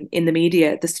vine in the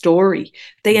media. The story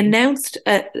they Mm-hmm. announced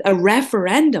a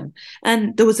referendum,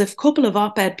 and there was a couple of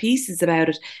op-ed pieces about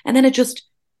it, and then it just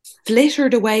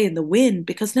flittered away in the wind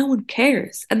because no one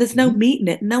cares, and there's no Mm-hmm. meat in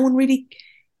it. And no one really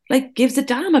like gives a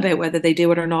damn about whether they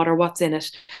do it or not or what's in it.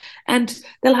 And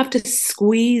they'll have to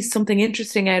squeeze something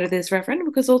interesting out of this referendum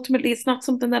because ultimately it's not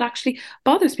something that actually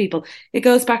bothers people. It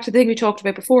goes back to the thing we talked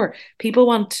about before. People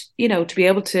want, to be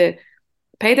able to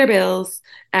pay their bills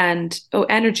and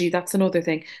energy, that's another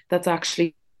thing that's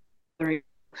actually,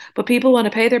 but people want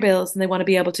to pay their bills and they want to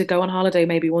be able to go on holiday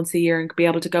maybe once a year and be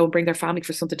able to go and bring their family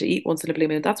for something to eat once in a blue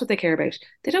moon. That's what they care about.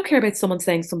 They don't care about someone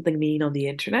saying something mean on the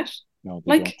internet. No,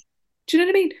 they don't. Like, do you know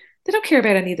what I mean? They don't care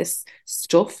about any of this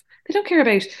stuff. They don't care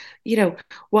about,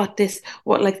 what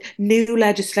like new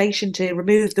legislation to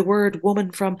remove the word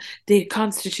woman from the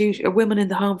Constitution or women in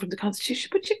the home from the Constitution.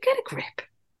 But you get a grip.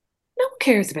 No one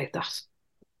cares about that.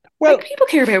 Like, Well, people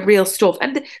care about real stuff,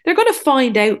 and they're going to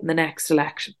find out in the next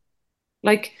election.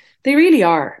 Like, they really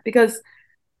are, because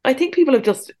I think people have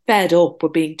just fed up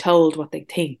with being told what they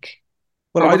think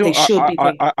well, or I what they don't. should be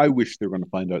thinking. I wish they were going to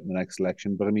find out in the next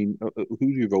election. But I mean, who do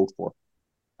you vote for?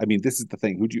 I mean, this is the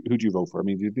thing. Who do you vote for? I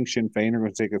mean, do you think Sinn Féin are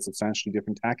going to take a substantially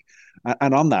different tack?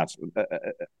 And on that,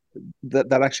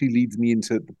 that actually leads me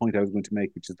into the point I was going to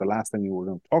make, which is the last thing we were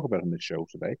going to talk about on this show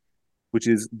today, which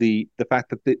is the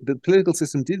fact that the political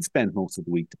system did spend most of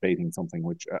the week debating something,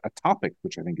 which a topic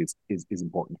which I think is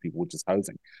important to people, which is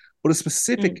housing, but a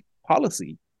specific Mm.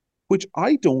 policy which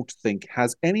I don't think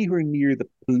has anywhere near the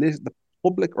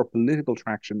public or political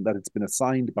traction that it's been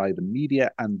assigned by the media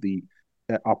and the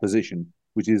opposition,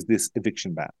 which is this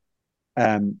eviction ban.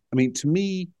 I mean, to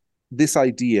me, this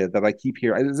idea that I keep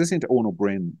hearing, I was listening to Owen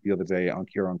O'Brien the other day on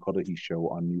Kieran Cuddihy's show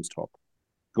on News Talk,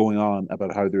 going on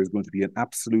about how there is going to be an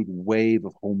absolute wave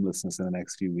of homelessness in the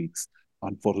next few weeks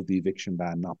on foot of the eviction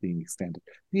ban not being extended.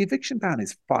 The eviction ban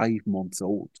is 5 months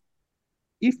old.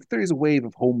 If there is a wave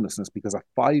of homelessness because a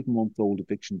 5 month old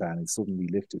eviction ban is suddenly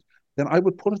lifted, then I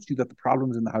would put it to you that the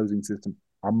problems in the housing system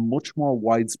are much more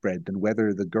widespread than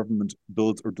whether the government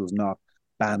does or does not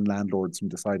ban landlords from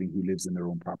deciding who lives in their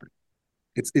own property.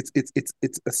 It's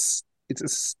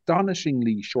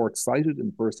astonishingly short sighted in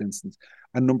the first instance,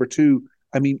 and number two,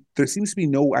 I mean, there seems to be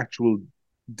no actual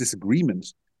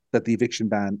disagreement that the eviction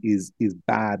ban is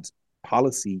bad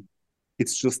policy.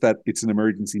 It's just that it's an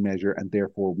emergency measure, and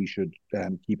therefore we should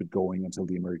keep it going until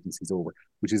the emergency is over,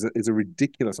 which is a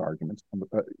ridiculous argument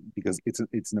because it's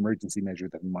an emergency measure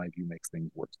that, in my view, makes things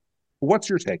worse. But what's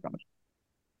your take on it?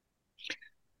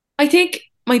 I think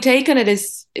my take on it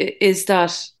is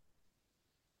that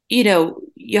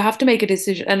you have to make a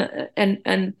decision,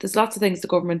 and there's lots of things the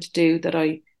government do that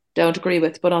I don't agree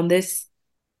with, but on this,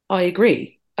 I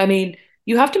agree. I mean,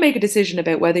 you have to make a decision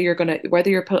about whether you're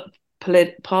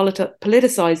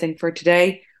politicizing for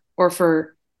today or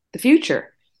for the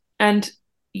future. And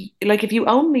like, if you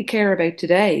only care about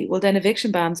today, well, then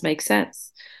eviction bans make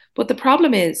sense. But the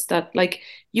problem is that, like,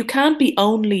 you can't be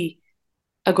only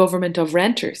a government of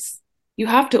renters. You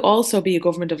have to also be a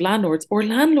government of landlords, or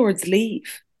landlords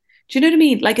leave. Do you know what I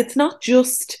mean? Like, it's not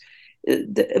just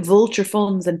the vulture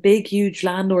funds and big, huge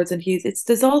landlords and huge.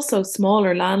 There's also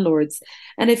smaller landlords,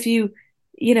 and if you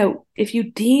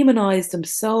demonize them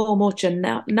so much and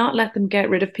not let them get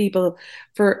rid of people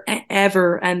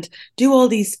forever and do all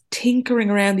these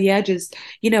tinkering around the edges,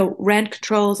 rent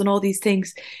controls and all these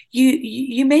things,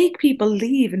 you make people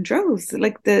leave in droves,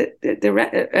 like the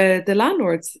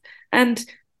landlords, and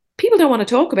people don't want to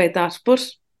talk about that, but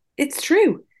it's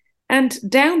true. And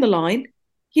down the line,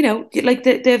 like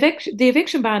the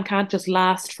eviction ban can't just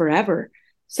last forever.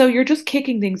 So you're just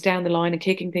kicking things down the line and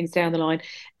kicking things down the line.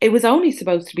 It was only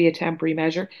supposed to be a temporary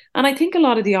measure. And I think a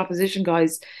lot of the opposition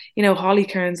guys, Holly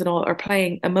Cairns and all, are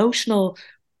playing emotional,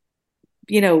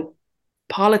 you know,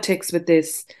 politics with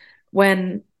this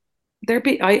when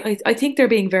I think they're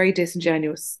being very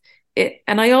disingenuous.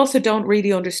 And I also don't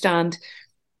really understand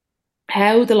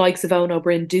how the likes of Owen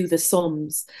O'Brien do the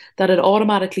sums that it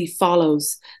automatically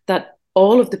follows that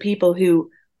all of the people who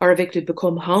are evicted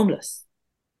become homeless.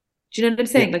 Do you know what I'm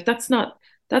Yeah, saying? Like, that's not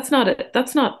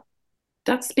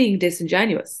that's being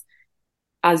disingenuous.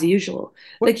 as usual.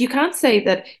 Well, Like you can't say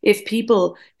that if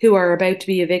people who are about to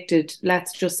be evicted,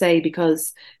 let's just say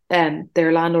because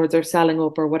their landlords are selling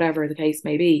up or whatever the case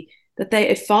may be, that they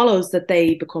it follows that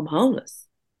they become homeless.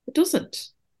 It doesn't.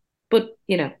 But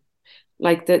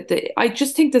like I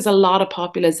just think there's a lot of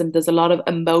populism, there's a lot of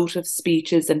emotive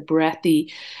speeches and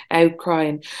breathy outcry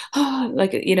and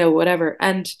like whatever.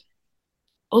 And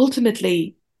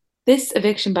ultimately, this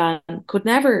eviction ban could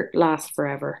never last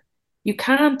forever. You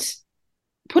can't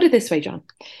put it this way, John.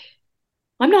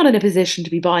 I'm not in a position to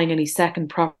be buying any second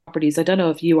properties. I don't know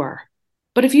if you are.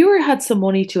 But if you had some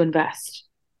money to invest,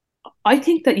 I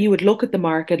think that you would look at the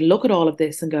market, look at all of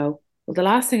this and go, well, the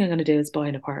last thing I'm going to do is buy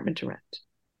an apartment to rent.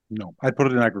 no, I'd put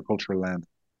it in agricultural land.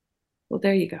 Well,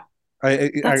 there you go.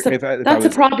 I That's the if I that's a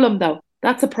was problem though.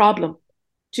 That's a problem.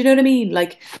 Do you know what I mean?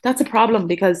 Like that's a problem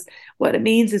because what it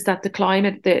means is that the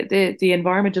climate, the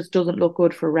environment just doesn't look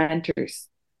good for renters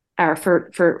or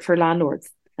for landlords.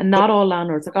 And but not all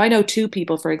landlords. Like I know two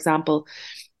people, for example,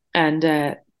 and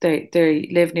they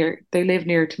live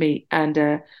near to me, and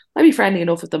I'd be friendly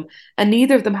enough with them. And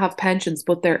neither of them have pensions,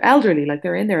 but they're elderly, like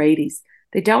they're in their 80s.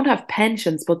 They don't have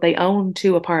pensions, but they own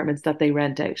two apartments that they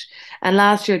rent out. And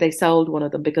last year they sold one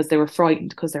of them because they were frightened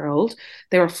because they're old.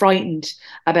 They were frightened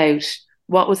about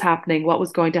what was happening, what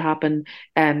was going to happen,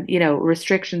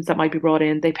 restrictions that might be brought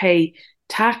in. They pay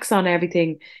tax on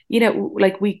everything,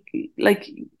 like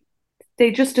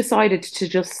they just decided to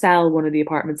just sell one of the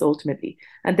apartments ultimately,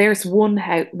 and there's one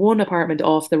apartment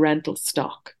off the rental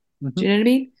stock. Do mhm. you know what I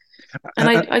mean? And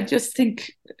I, I just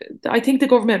think the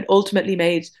government ultimately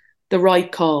made the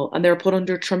right call, and they're put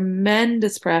under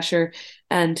tremendous pressure.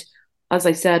 And as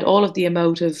I said, all of the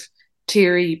emotive,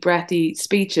 teary, breathy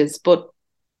speeches, but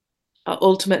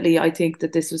ultimately, I think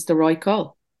that this was the right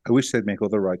call. I wish they'd make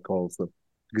other right calls though,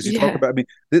 because you talk Yeah. about. I mean,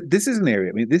 this is an area.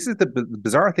 I mean, this is the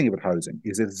bizarre thing about housing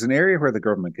is it's an area where the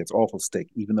government gets awful stick,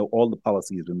 even though all the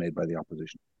policy has been made by the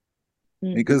opposition.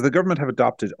 Mm-hmm. Because the government have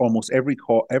adopted almost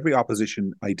every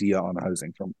opposition idea on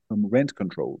housing, from rent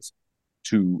controls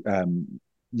to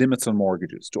limits on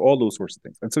mortgages to all those sorts of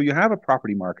things. And so you have a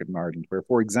property market in Ireland where,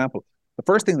 for example, the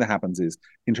first thing that happens is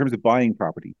in terms of buying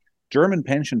property, German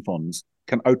pension funds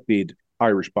can outbid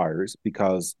Irish buyers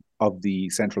because of the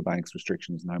central bank's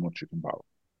restrictions on how much you can borrow.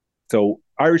 So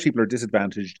Irish people are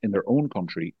disadvantaged in their own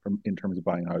country in terms of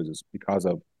buying houses because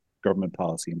of government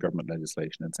policy and government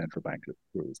legislation and central bank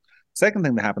rules. Second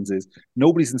thing that happens is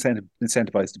nobody's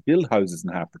incentivized to build houses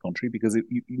in half the country because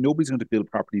nobody's going to build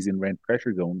properties in rent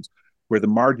pressure zones where the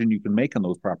margin you can make on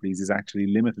those properties is actually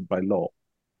limited by law.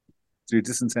 So you're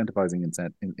disincentivizing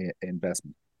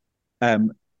investment.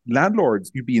 Um,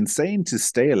 Landlords, you'd be insane to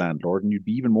stay a landlord, and you'd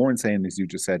be even more insane, as you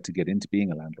just said, to get into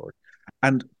being a landlord.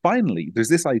 And finally, there's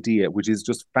this idea, which is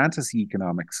just fantasy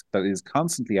economics, that is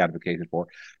constantly advocated for.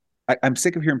 I'm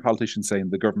sick of hearing politicians saying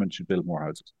the government should build more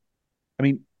houses. I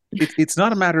mean, it's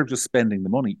not a matter of just spending the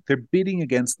money; they're bidding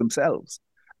against themselves.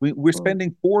 We're Oh,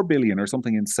 spending 4 billion or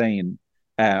something insane,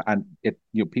 and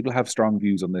people have strong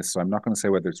views on this, so I'm not going to say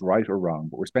whether it's right or wrong.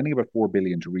 But we're spending about 4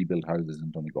 billion to rebuild houses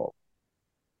in Donegal,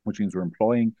 which means we're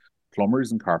employing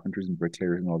plumbers and carpenters and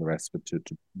bricklayers and all the rest of it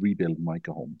to rebuild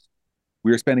mica homes.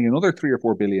 We are spending another 3 or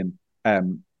 4 billion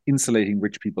insulating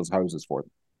rich people's houses for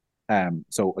them.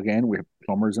 So again, we have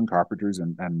plumbers and carpenters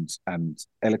and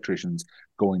electricians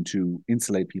going to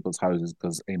insulate people's houses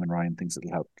because Eamon Ryan thinks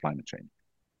it'll help climate change.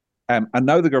 And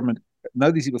now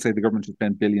these people say the government should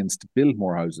spend billions to build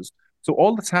more houses. So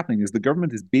all that's happening is the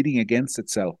government is bidding against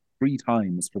itself 3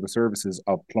 times for the services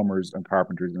of plumbers and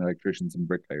carpenters and electricians and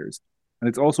bricklayers. And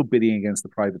it's also bidding against the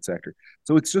private sector.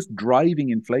 So it's just driving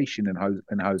inflation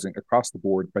in housing across the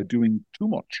board by doing too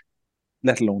much,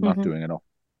 let alone not mm-hmm. doing enough.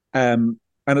 And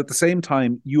at the same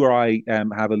time, you or I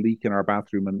have a leak in our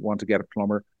bathroom and want to get a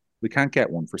plumber. We can't get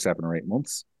one for 7 or 8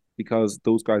 months because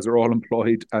those guys are all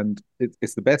employed, and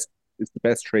it's the best. It's the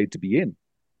best trade to be in.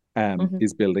 Mm-hmm.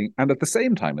 Is building. And at the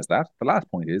same time as that, the last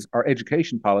point is our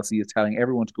education policy is telling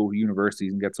everyone to go to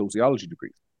universities and get sociology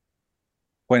degrees.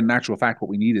 When in actual fact, what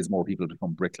we need is more people to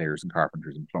become bricklayers and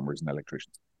carpenters and plumbers and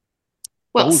electricians. The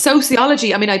Well, whole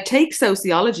sociology, I mean, I take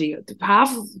sociology.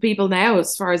 Half of the people now,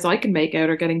 as far as I can make out,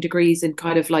 are getting degrees in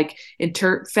kind of like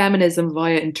feminism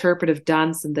via interpretive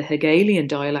dance and the Hegelian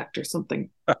dialect or something.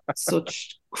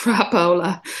 Such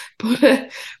crapola.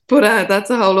 But that's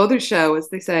a whole other show, as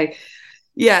they say.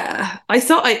 Yeah, I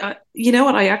saw. You know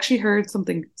what? I actually heard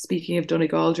something. Speaking of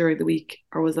Donegal during the week,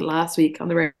 or was it last week on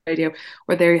the radio,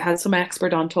 where they had some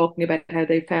expert on talking about how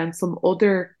they found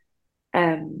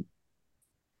um,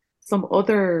 some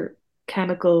other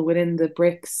chemical within the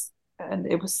bricks, and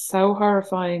it was so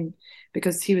horrifying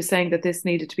because he was saying that this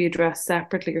needed to be addressed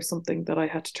separately or something that I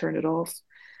had to turn it off.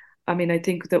 I mean, I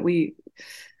think that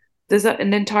there's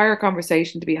an entire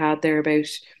conversation to be had there about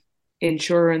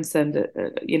insurance and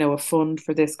a fund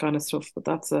for this kind of stuff, but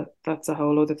that's a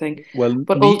whole other thing. Well,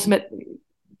 But ultimately,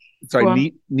 sorry, go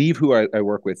on. Neve, who I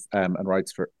work with and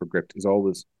writes for Gript, is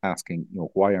always asking,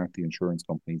 why aren't the insurance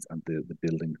companies and the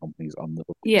building companies on the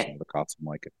hook for Yeah, some of the costs of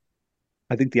Micah?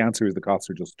 I think the answer is the costs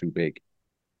are just too big.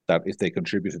 That if they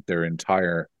contributed their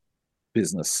entire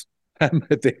business,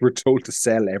 if they were told to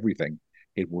sell everything,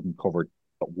 it wouldn't cover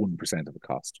 1% of the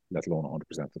cost, let alone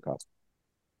 100% of the cost.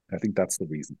 I think that's the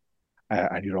reason.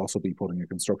 And you'd also be putting a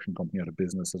construction company out of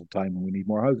business at a time when we need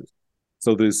more houses.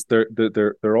 So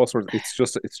there are all sorts. It's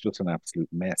just an absolute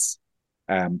mess.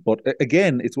 But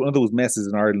again, it's one of those messes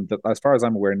in Ireland that, as far as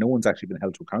I'm aware, no one's actually been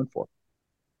held to account for.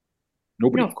 no,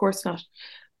 Nobody. of course not.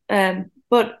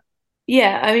 But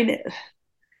yeah, I mean,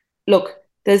 look,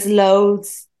 there's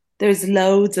loads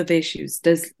of issues.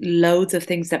 There's loads of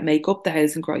things that make up the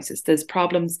housing crisis. There's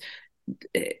problems,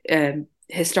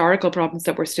 historical problems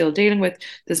that we're still dealing with.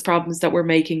 There's problems that we're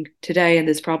making today, and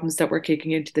there's problems that we're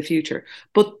kicking into the future.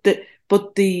 But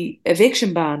the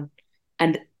eviction ban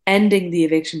and ending the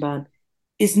eviction ban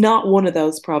is not one of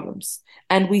those problems.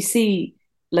 And we see,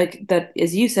 like that,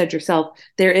 as you said yourself,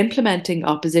 they're implementing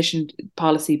opposition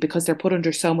policy because they're put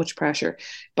under so much pressure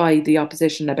by the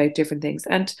opposition about different things.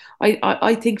 And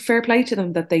I think fair play to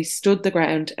them that they stood the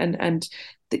ground, and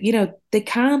they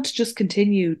can't just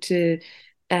continue to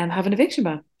have an eviction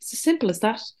ban. It's as simple as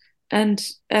that. And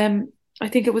I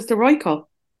think it was the right call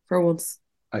for once.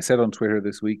 I said on Twitter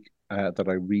this week that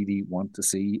I really want to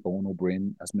see Owen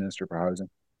O'Brien as Minister for Housing.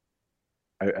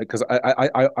 Because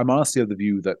I'm honestly of the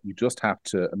view that you just have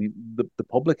to. I mean, the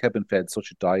public have been fed such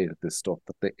a diet of this stuff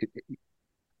that I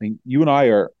mean, you and I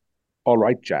are all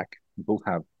right, Jack. We both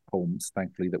have homes,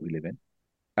 thankfully, that we live in.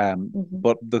 Mm-hmm.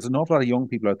 But there's an awful lot of young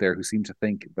people out there who seem to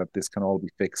think that this can all be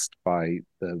fixed by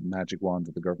the magic wand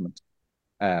of the government.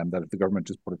 That if the government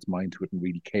just put its mind to it and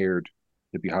really cared,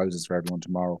 there'd be houses for everyone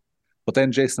tomorrow. But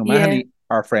then Jason Yeah. O'Mahony,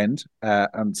 our friend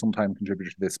and sometime contributor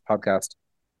to this podcast,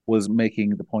 was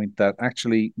making the point that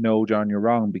actually, no, John, you're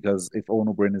wrong, because if Owen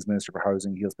O'Brien is Minister for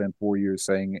Housing, he'll spend 4 years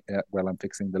saying, well, I'm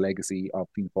fixing the legacy of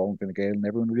Fianna Fáil and Fine Gael, and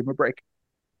everyone will give him a break.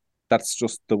 That's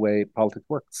just the way politics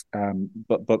works.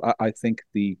 But I think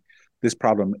this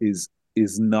problem is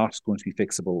not going to be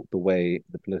fixable the way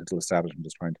the political establishment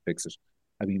is trying to fix it.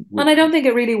 I mean, And I don't think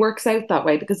it really works out that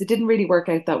way, because it didn't really work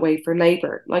out that way for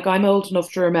Labour. Like, I'm old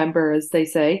enough to remember, as they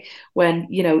say, when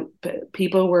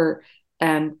people were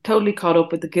totally caught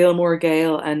up with the Gilmore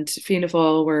Gale, and Fianna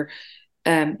Fáil were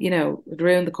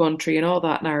around the country and all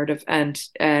that narrative, and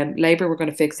Labour were going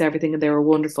to fix everything, and they were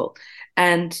wonderful.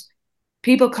 And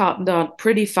people cottoned on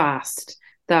pretty fast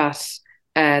that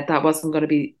that wasn't going to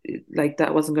be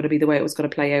the way it was going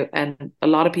to play out. And a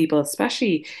lot of people,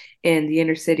 especially in the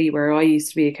inner city where I used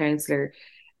to be a councillor,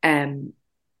 um,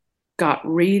 got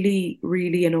really,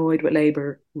 really annoyed with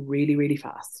Labour really, really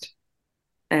fast.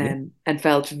 yeah, And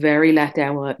felt very let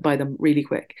down by them really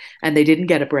quick. And they didn't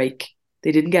get a break.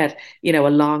 They didn't get, a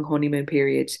long honeymoon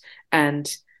period. And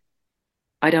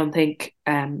I don't think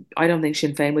Sinn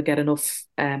Féin would get enough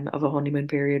of a honeymoon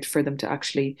period for them to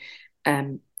actually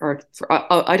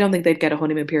I don't think they'd get a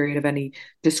honeymoon period of any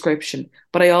description.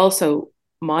 But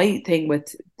my thing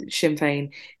with Sinn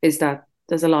Féin is that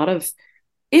there's a lot of,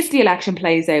 if the election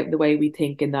plays out the way we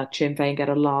think, in that Sinn Féin get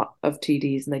a lot of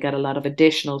TDs and they get a lot of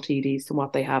additional TDs to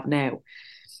what they have now,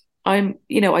 I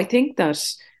think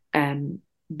that um,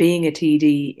 being a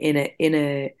TD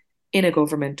in a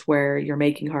government where you're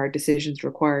making hard decisions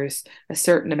requires a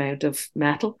certain amount of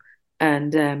mettle,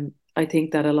 and I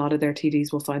think that a lot of their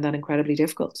TDs will find that incredibly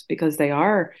difficult, because they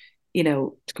are,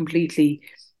 completely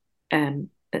um,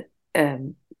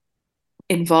 um,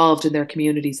 involved in their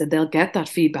communities, and they'll get that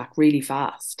feedback really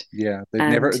fast. yeah. They've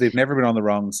And never they've never been on the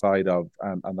wrong side of,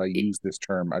 and I use this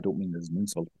term. I don't mean it as an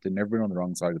insult. But they've never been on the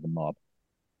wrong side of the mob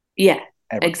yeah,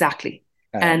 ever. exactly.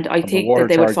 And I From the think that water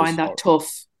they would charges, find that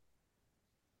tough.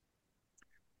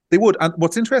 they would. And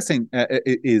what's interesting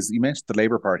is you mentioned the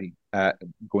Labour Party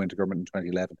going to government in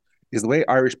 2011. Is the way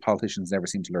Irish politicians never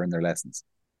seem to learn their lessons.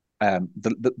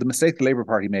 The mistake the Labour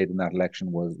Party made in that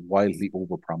election was wildly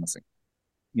over-promising.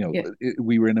 Yeah,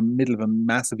 We were in the middle of a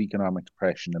massive economic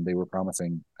depression, and they were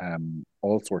promising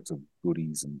all sorts of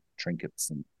goodies and trinkets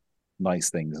and nice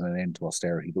things and an end to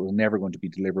austerity that was never going to be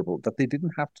deliverable, that they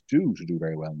didn't have to do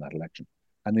very well in that election.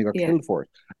 And they got yeah, killed for it.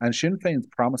 And Sinn Féin's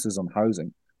promises on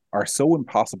housing are so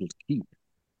impossible to keep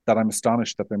that I'm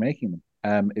astonished that they're making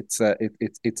them. It's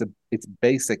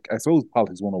basic. I suppose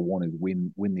politics 101 is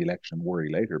win the election,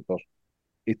 worry later. But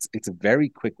it's a very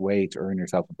quick way to earn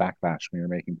yourself a backlash when you're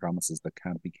making promises that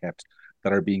can't be kept,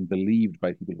 that are being believed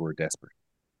by people who are desperate.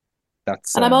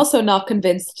 That's And I'm also not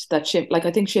convinced that like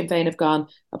I think Sinn Féin have gone,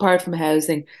 apart from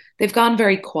housing, they've gone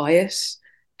very quiet.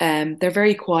 They're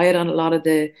very quiet on a lot of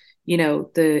the,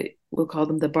 we'll call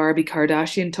them the Barbie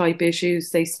Kardashian type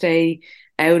issues. They stay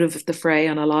out of the fray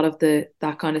on a lot of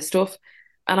that kind of stuff.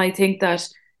 And I think that,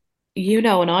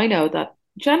 and I know that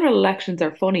general elections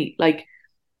are funny. Like,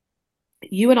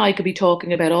 you and I could be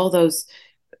talking about all those,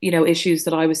 issues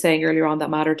that I was saying earlier on that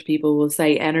matter to people. Will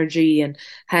say energy and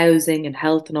housing and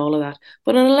health and all of that.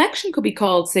 But an election could be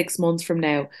called 6 months from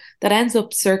now that ends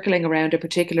up circling around a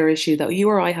particular issue that you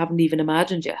or I haven't even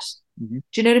imagined yet. mm-hmm.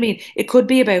 Do you know what I mean? It could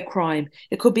be about crime.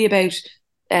 It could be about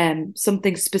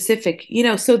something specific.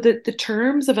 So the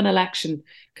terms of an election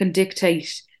can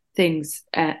dictate things,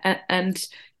 and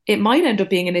it might end up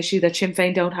being an issue that Sinn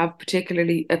Féin don't have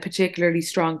a particularly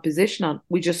strong position on.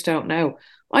 We just don't know.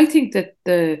 I think that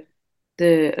the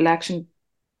election,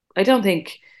 I don't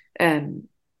think Sinn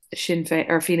Féin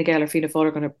or Fine Gael or Fianna Fáil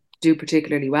are going to do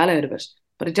particularly well out of it.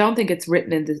 But I don't think it's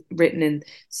written in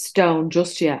stone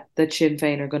just yet that Sinn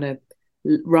Féin are going to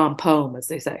romp home, as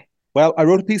they say. Well, I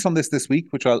wrote a piece on this week,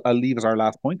 which I'll leave as our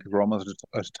last point because we're almost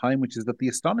at time, which is that the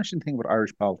astonishing thing about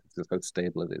Irish politics is how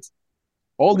stable it is.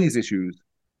 All these issues,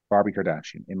 Barbie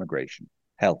Kardashian, immigration,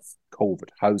 health, COVID,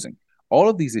 housing, all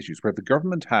of these issues where the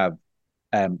government have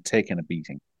taken a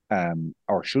beating,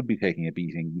 or should be taking a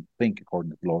beating, you think,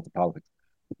 according to the laws of politics.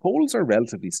 The polls are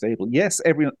relatively stable. Yes,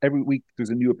 every week there's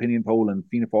a new opinion poll, and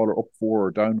Fianna Fáil are up 4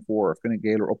 or down 4, or Fine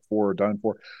Gael are up 4 or down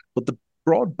 4. But the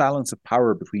broad balance of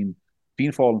power between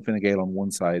Fianna Fáil and Fine Gael on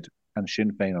one side and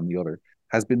Sinn Féin on the other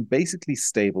has been basically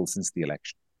stable since the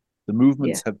election. The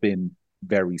movements have been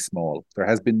very small. There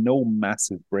has been no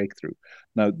massive breakthrough.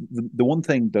 Now, the one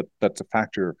thing that's a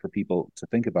factor for people to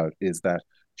think about is that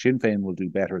Sinn Féin will do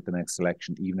better at the next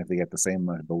election, even if they get the same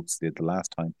amount of votes they did the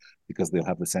last time, because they'll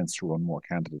have the sense to run more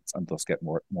candidates and thus get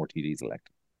more TDs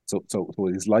elected. So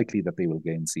it is likely that they will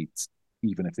gain seats,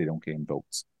 even if they don't gain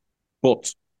votes.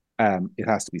 But it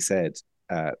has to be said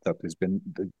that there's been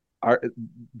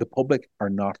the public are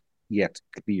not yet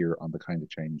clear on the kind of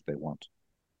change they want,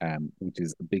 which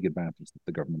is a big advantage that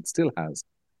the government still has,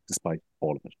 despite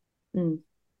all of it.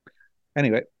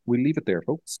 Anyway, we'll leave it there,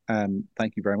 folks.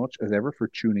 Thank you very much, as ever, for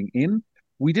tuning in.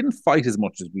 We didn't fight as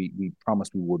much as we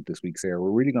promised we would this week, Sarah.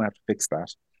 We're really going to have to fix that.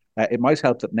 It might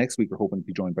help that next week we're hoping to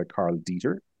be joined by Carl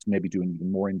Dieter to maybe do an even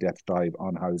more in-depth dive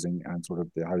on housing and sort of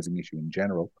the housing issue in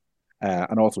general.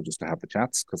 And also just to have the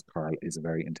chats, because Carl is a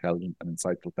very intelligent and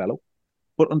insightful fellow.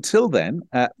 But until then,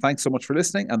 thanks so much for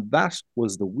listening. And that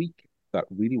was the week that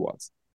really was.